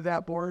accustomed to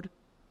that board,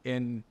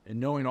 and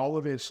knowing all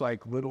of its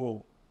like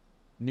little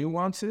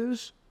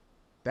nuances,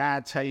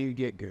 that's how you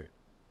get good.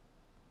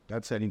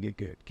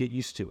 Get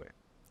used to it.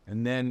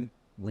 And then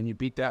when you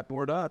beat that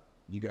board up,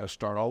 you got to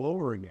start all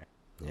over again.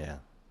 Yeah,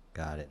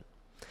 got it.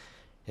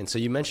 And so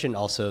you mentioned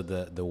also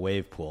the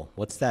wave pool.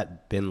 What's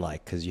that been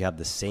like? Because you have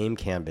the same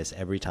canvas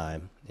every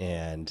time,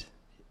 and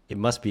it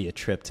must be a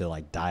trip to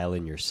like dial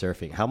in your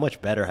surfing. How much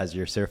better has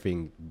your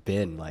surfing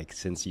been like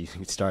since you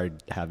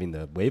started having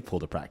the wave pool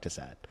to practice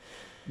at?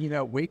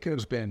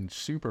 Waco's been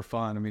super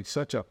fun. I mean, it's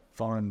such a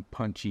fun,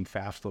 punchy,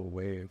 fast little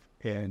wave.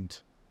 And,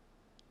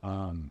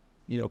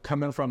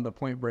 coming from the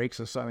point breaks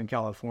of Southern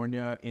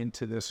California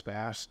into this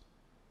fast,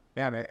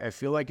 man, I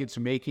feel like it's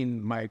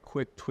making my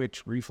quick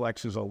twitch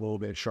reflexes a little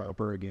bit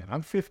sharper again.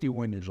 I'm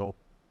 51 years old.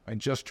 I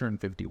just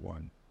turned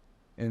 51.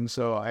 And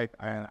so I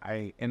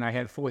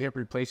had full hip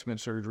replacement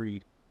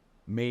surgery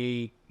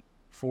May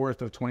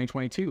 4th of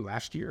 2022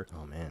 last year.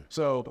 Oh man.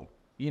 So,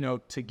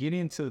 to get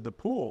into the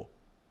pool,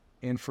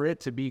 And for it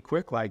to be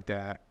quick like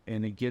that,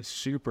 and it gets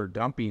super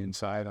dumpy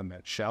inside on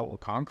that shallow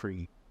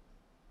concrete,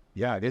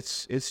 yeah,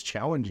 it's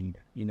challenging,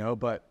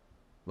 but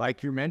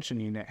like you're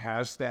mentioning, it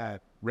has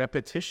that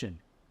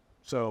repetition.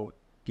 So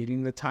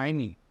getting the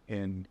timing,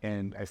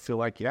 and I feel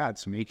like, yeah,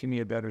 it's making me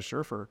a better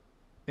surfer.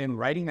 And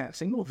riding that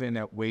single fin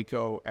at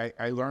Waco,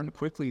 I learned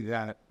quickly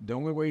that the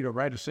only way to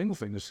ride a single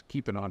fin is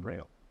keep it on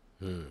rail.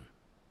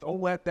 Don't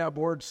let that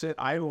board sit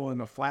idle in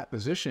a flat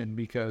position,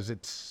 because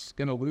it's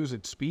going to lose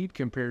its speed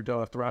compared to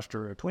a thrust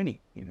or a 20,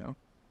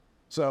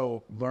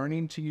 So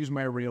learning to use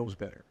my rails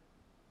better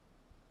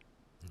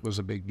was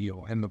a big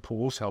deal. And the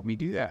pools helped me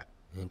do that.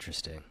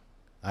 Interesting.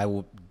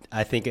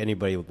 I think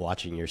anybody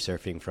watching your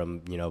surfing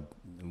from,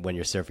 when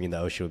you're surfing in the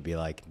ocean would be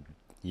like,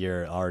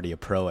 you're already a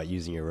pro at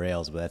using your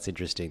rails, but that's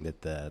interesting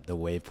that the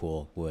wave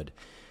pool would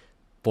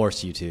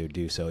force you to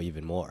do so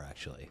even more,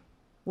 actually.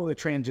 Well, the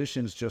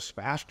transition's just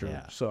faster.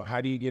 Yeah. So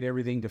how do you get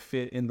everything to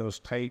fit in those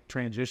tight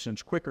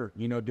transitions quicker?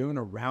 Doing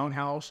a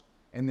roundhouse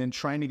and then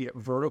trying to get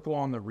vertical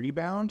on the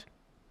rebound,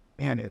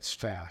 man, it's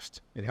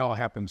fast. It all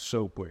happens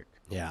so quick.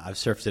 Yeah, I've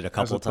surfed it a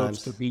couple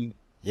times.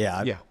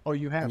 Yeah. Oh,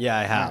 you have? Yeah,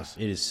 I have. Nice.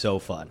 It is so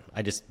fun.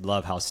 I just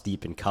love how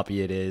steep and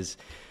cuppy it is.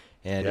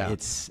 And Yeah.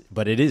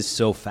 but it is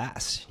so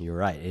fast. You're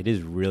right. It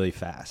is really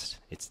fast.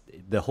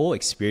 The whole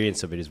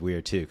experience of it is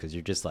weird too, because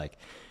you're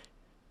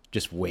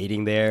just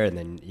waiting there, and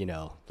then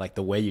like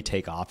the way you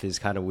take off is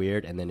kind of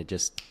weird, and then it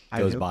just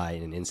goes by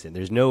in an instant.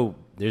 There's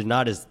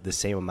not the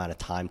same amount of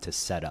time to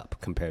set up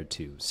compared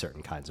to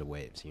certain kinds of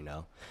waves,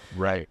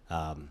 Right.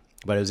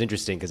 But it was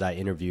interesting because I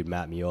interviewed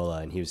Matt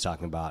Miola, and he was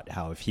talking about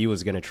how if he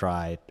was going to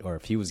try, or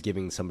if he was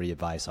giving somebody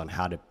advice on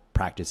how to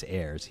practice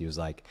airs, he was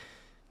like,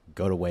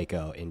 go to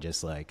Waco and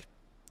just like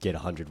get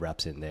 100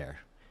 reps in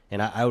there.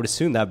 And I would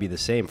assume that'd be the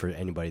same for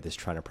anybody that's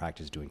trying to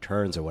practice doing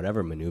turns or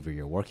whatever maneuver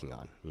you're working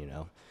on,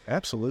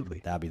 Absolutely.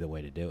 That'd be the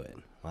way to do it.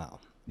 Wow.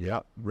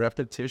 Yeah.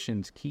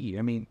 Repetition's key.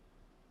 I mean,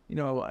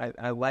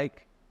 I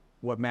like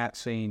what Matt's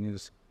saying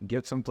is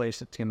get someplace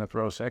that's going to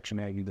throw a section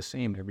at you the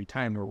same every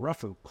time, or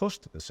roughly close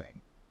to the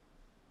same,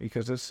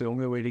 because that's the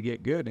only way to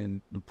get good.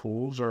 And the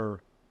pools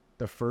are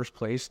the first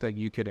place that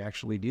you could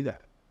actually do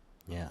that.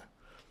 Yeah.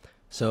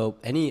 So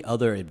any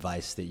other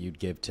advice that you'd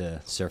give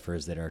to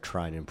surfers that are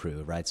trying to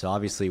improve, right? So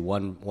obviously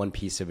one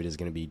piece of it is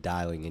going to be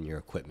dialing in your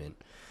equipment.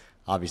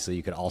 Obviously,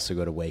 you could also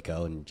go to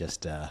Waco and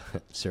just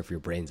surf your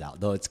brains out,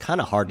 though it's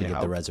kind of hard to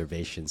get the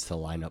reservations to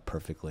line up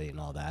perfectly and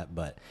all that.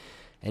 But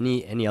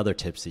any other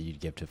tips that you'd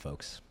give to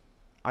folks?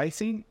 I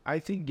think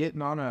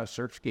getting on a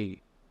surf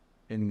skate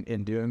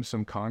and doing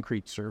some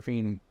concrete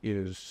surfing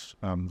is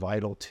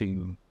vital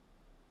to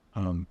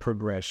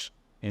progress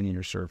in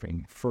your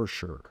surfing, for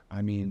sure.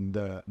 I mean,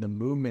 the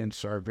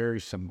movements are very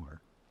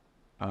similar.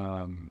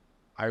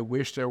 I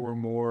wish there were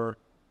more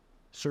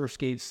surf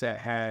skates that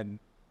had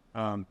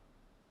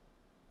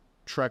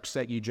trucks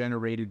that you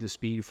generated the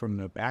speed from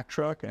the back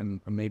truck and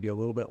maybe a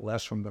little bit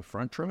less from the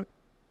front truck.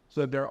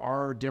 So there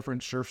are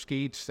different surf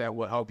skates that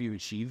will help you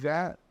achieve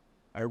that.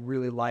 I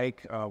really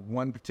like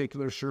one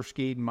particular surf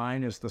skate.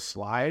 Mine is the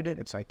Slide.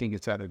 I think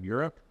it's out of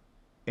Europe.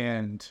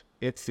 And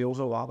it feels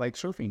a lot like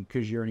surfing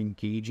because you're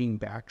engaging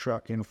back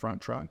truck and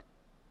front truck.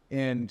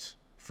 And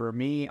for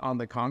me on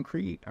the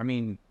concrete, I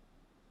mean,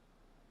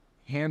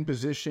 hand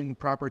position,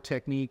 proper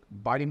technique,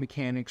 body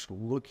mechanics,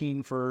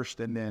 looking first,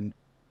 and then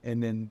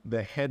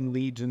the head and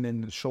leads, and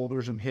then the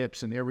shoulders and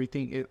hips and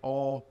everything, it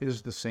all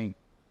is the same.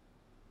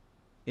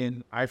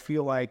 And I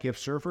feel like if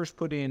surfers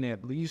put in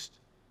at least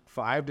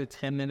 5 to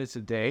 10 minutes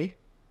a day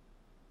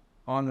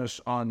on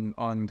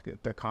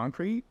the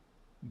concrete,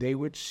 they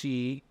would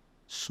see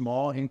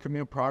small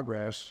incremental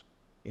progress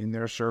in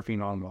their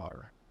surfing on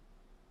water.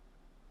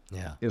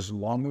 Yeah. As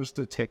long as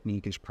the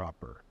technique is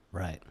proper.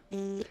 Right.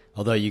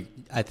 Although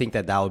I think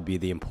that would be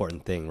the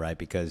important thing, right?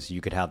 Because you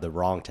could have the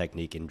wrong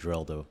technique and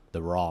drill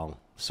the wrong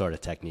sort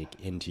of technique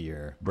into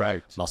your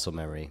muscle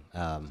memory.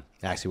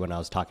 Actually, when I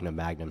was talking to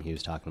Magnum, he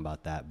was talking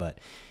about that. But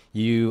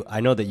I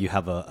know that you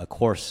have a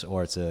course,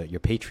 or it's your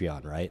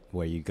Patreon, right?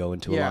 Where you go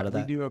into a lot of that?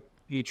 Yeah, we do a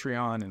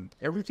Patreon, and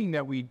everything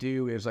that we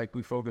do is like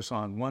we focus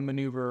on one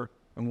maneuver,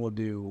 and we'll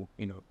do,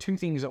 2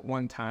 things at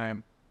one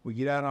time. We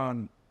get out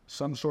on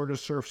some sort of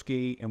surf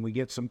skate, and we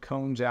get some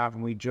cones out,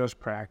 and we just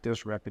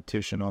practice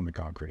repetition on the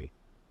concrete.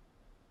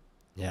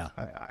 Yeah.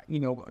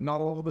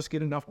 Not all of us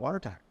get enough water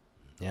time.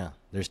 Yeah.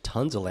 There's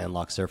tons of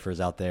landlocked surfers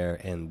out there,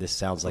 and this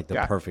sounds like the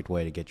perfect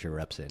way to get your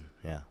reps in.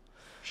 Yeah.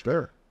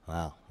 Sure.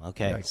 Wow.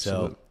 Okay. Yeah,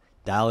 so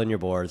dial in your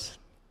boards,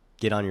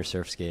 get on your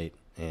surf skate,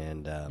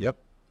 and Yep.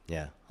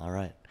 Yeah. All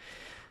right.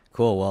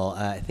 Cool. Well,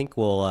 I think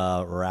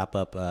we'll wrap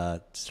up,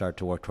 start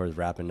to work towards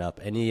wrapping up.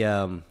 Any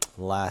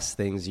last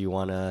things you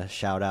want to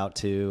shout out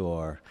to,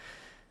 or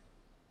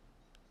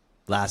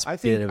last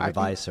bit of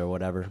advice or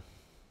whatever?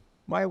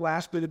 My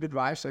last bit of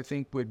advice, I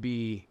think, would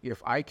be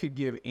if I could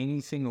give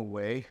anything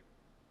away,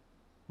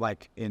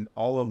 like in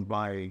all of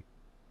my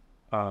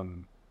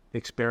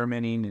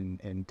experimenting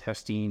and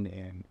testing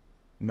and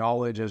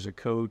knowledge as a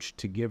coach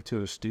to give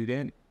to a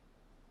student,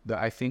 that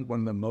I think one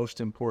of the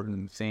most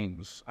important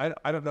things,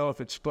 I don't know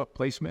if it's foot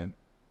placement,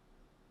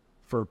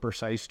 for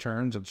precise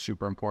turns, it's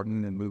super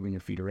important in moving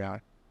your feet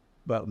around.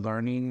 But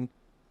learning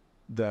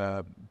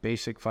the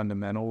basic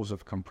fundamentals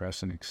of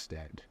compress and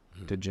extend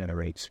to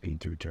generate speed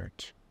through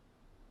turns.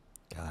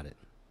 Got it.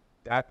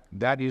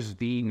 That is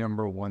the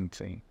number one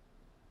thing.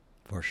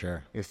 For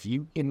sure. If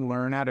you can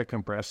learn how to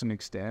compress and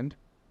extend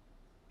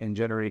and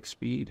generate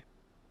speed,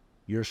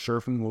 your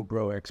surfing will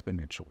grow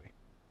exponentially.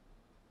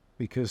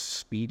 Because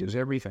speed is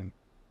everything.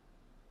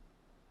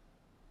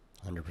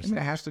 100%. And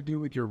it has to do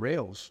with your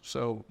rails.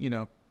 So,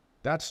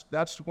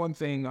 that's one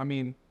thing. I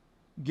mean,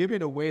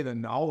 giving away the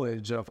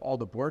knowledge of all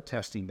the board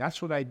testing,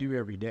 that's what I do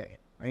every day.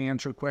 I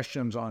answer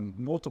questions on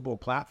multiple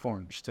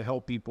platforms to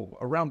help people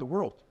around the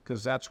world,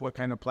 because that's what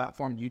kind of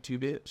platform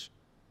YouTube is.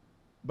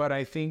 But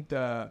I think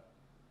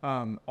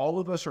all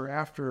of us are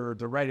after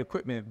the right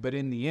equipment, but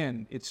in the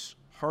end, it's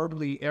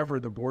hardly ever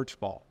the board's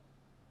fault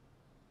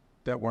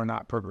that we're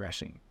not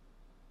progressing.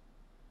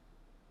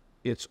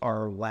 It's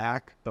our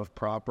lack of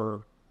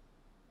proper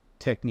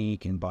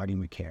technique and body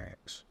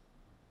mechanics.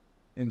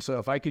 And so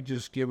if I could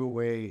just give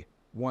away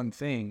one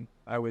thing,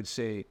 I would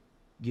say,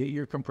 get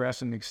your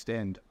compress and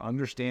extend.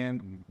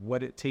 Understand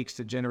what it takes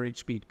to generate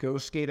speed. Go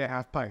skate a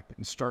half pipe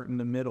and start in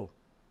the middle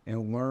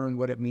and learn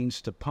what it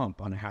means to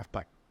pump on a half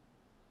pipe.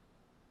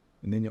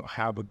 And then you'll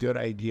have a good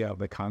idea of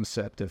the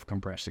concept of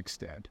compress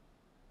extend.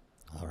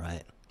 All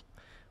right.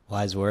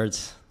 Wise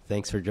words.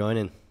 Thanks for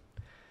joining.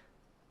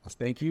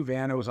 Thank you,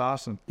 Van. It was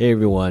awesome. Hey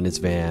everyone, it's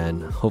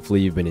Van.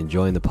 Hopefully you've been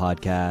enjoying the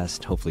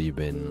podcast. Hopefully you've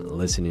been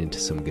listening to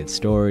some good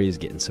stories,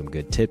 getting some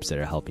good tips that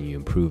are helping you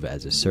improve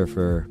as a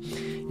surfer.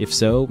 If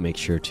so, make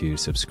sure to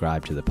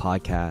subscribe to the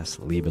podcast,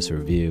 leave us a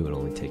review. It'll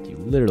only take you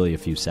literally a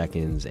few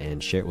seconds,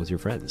 and share it with your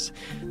friends.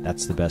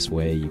 That's the best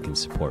way you can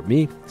support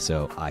me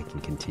so I can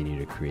continue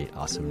to create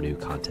awesome new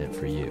content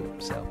for you.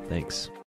 So thanks.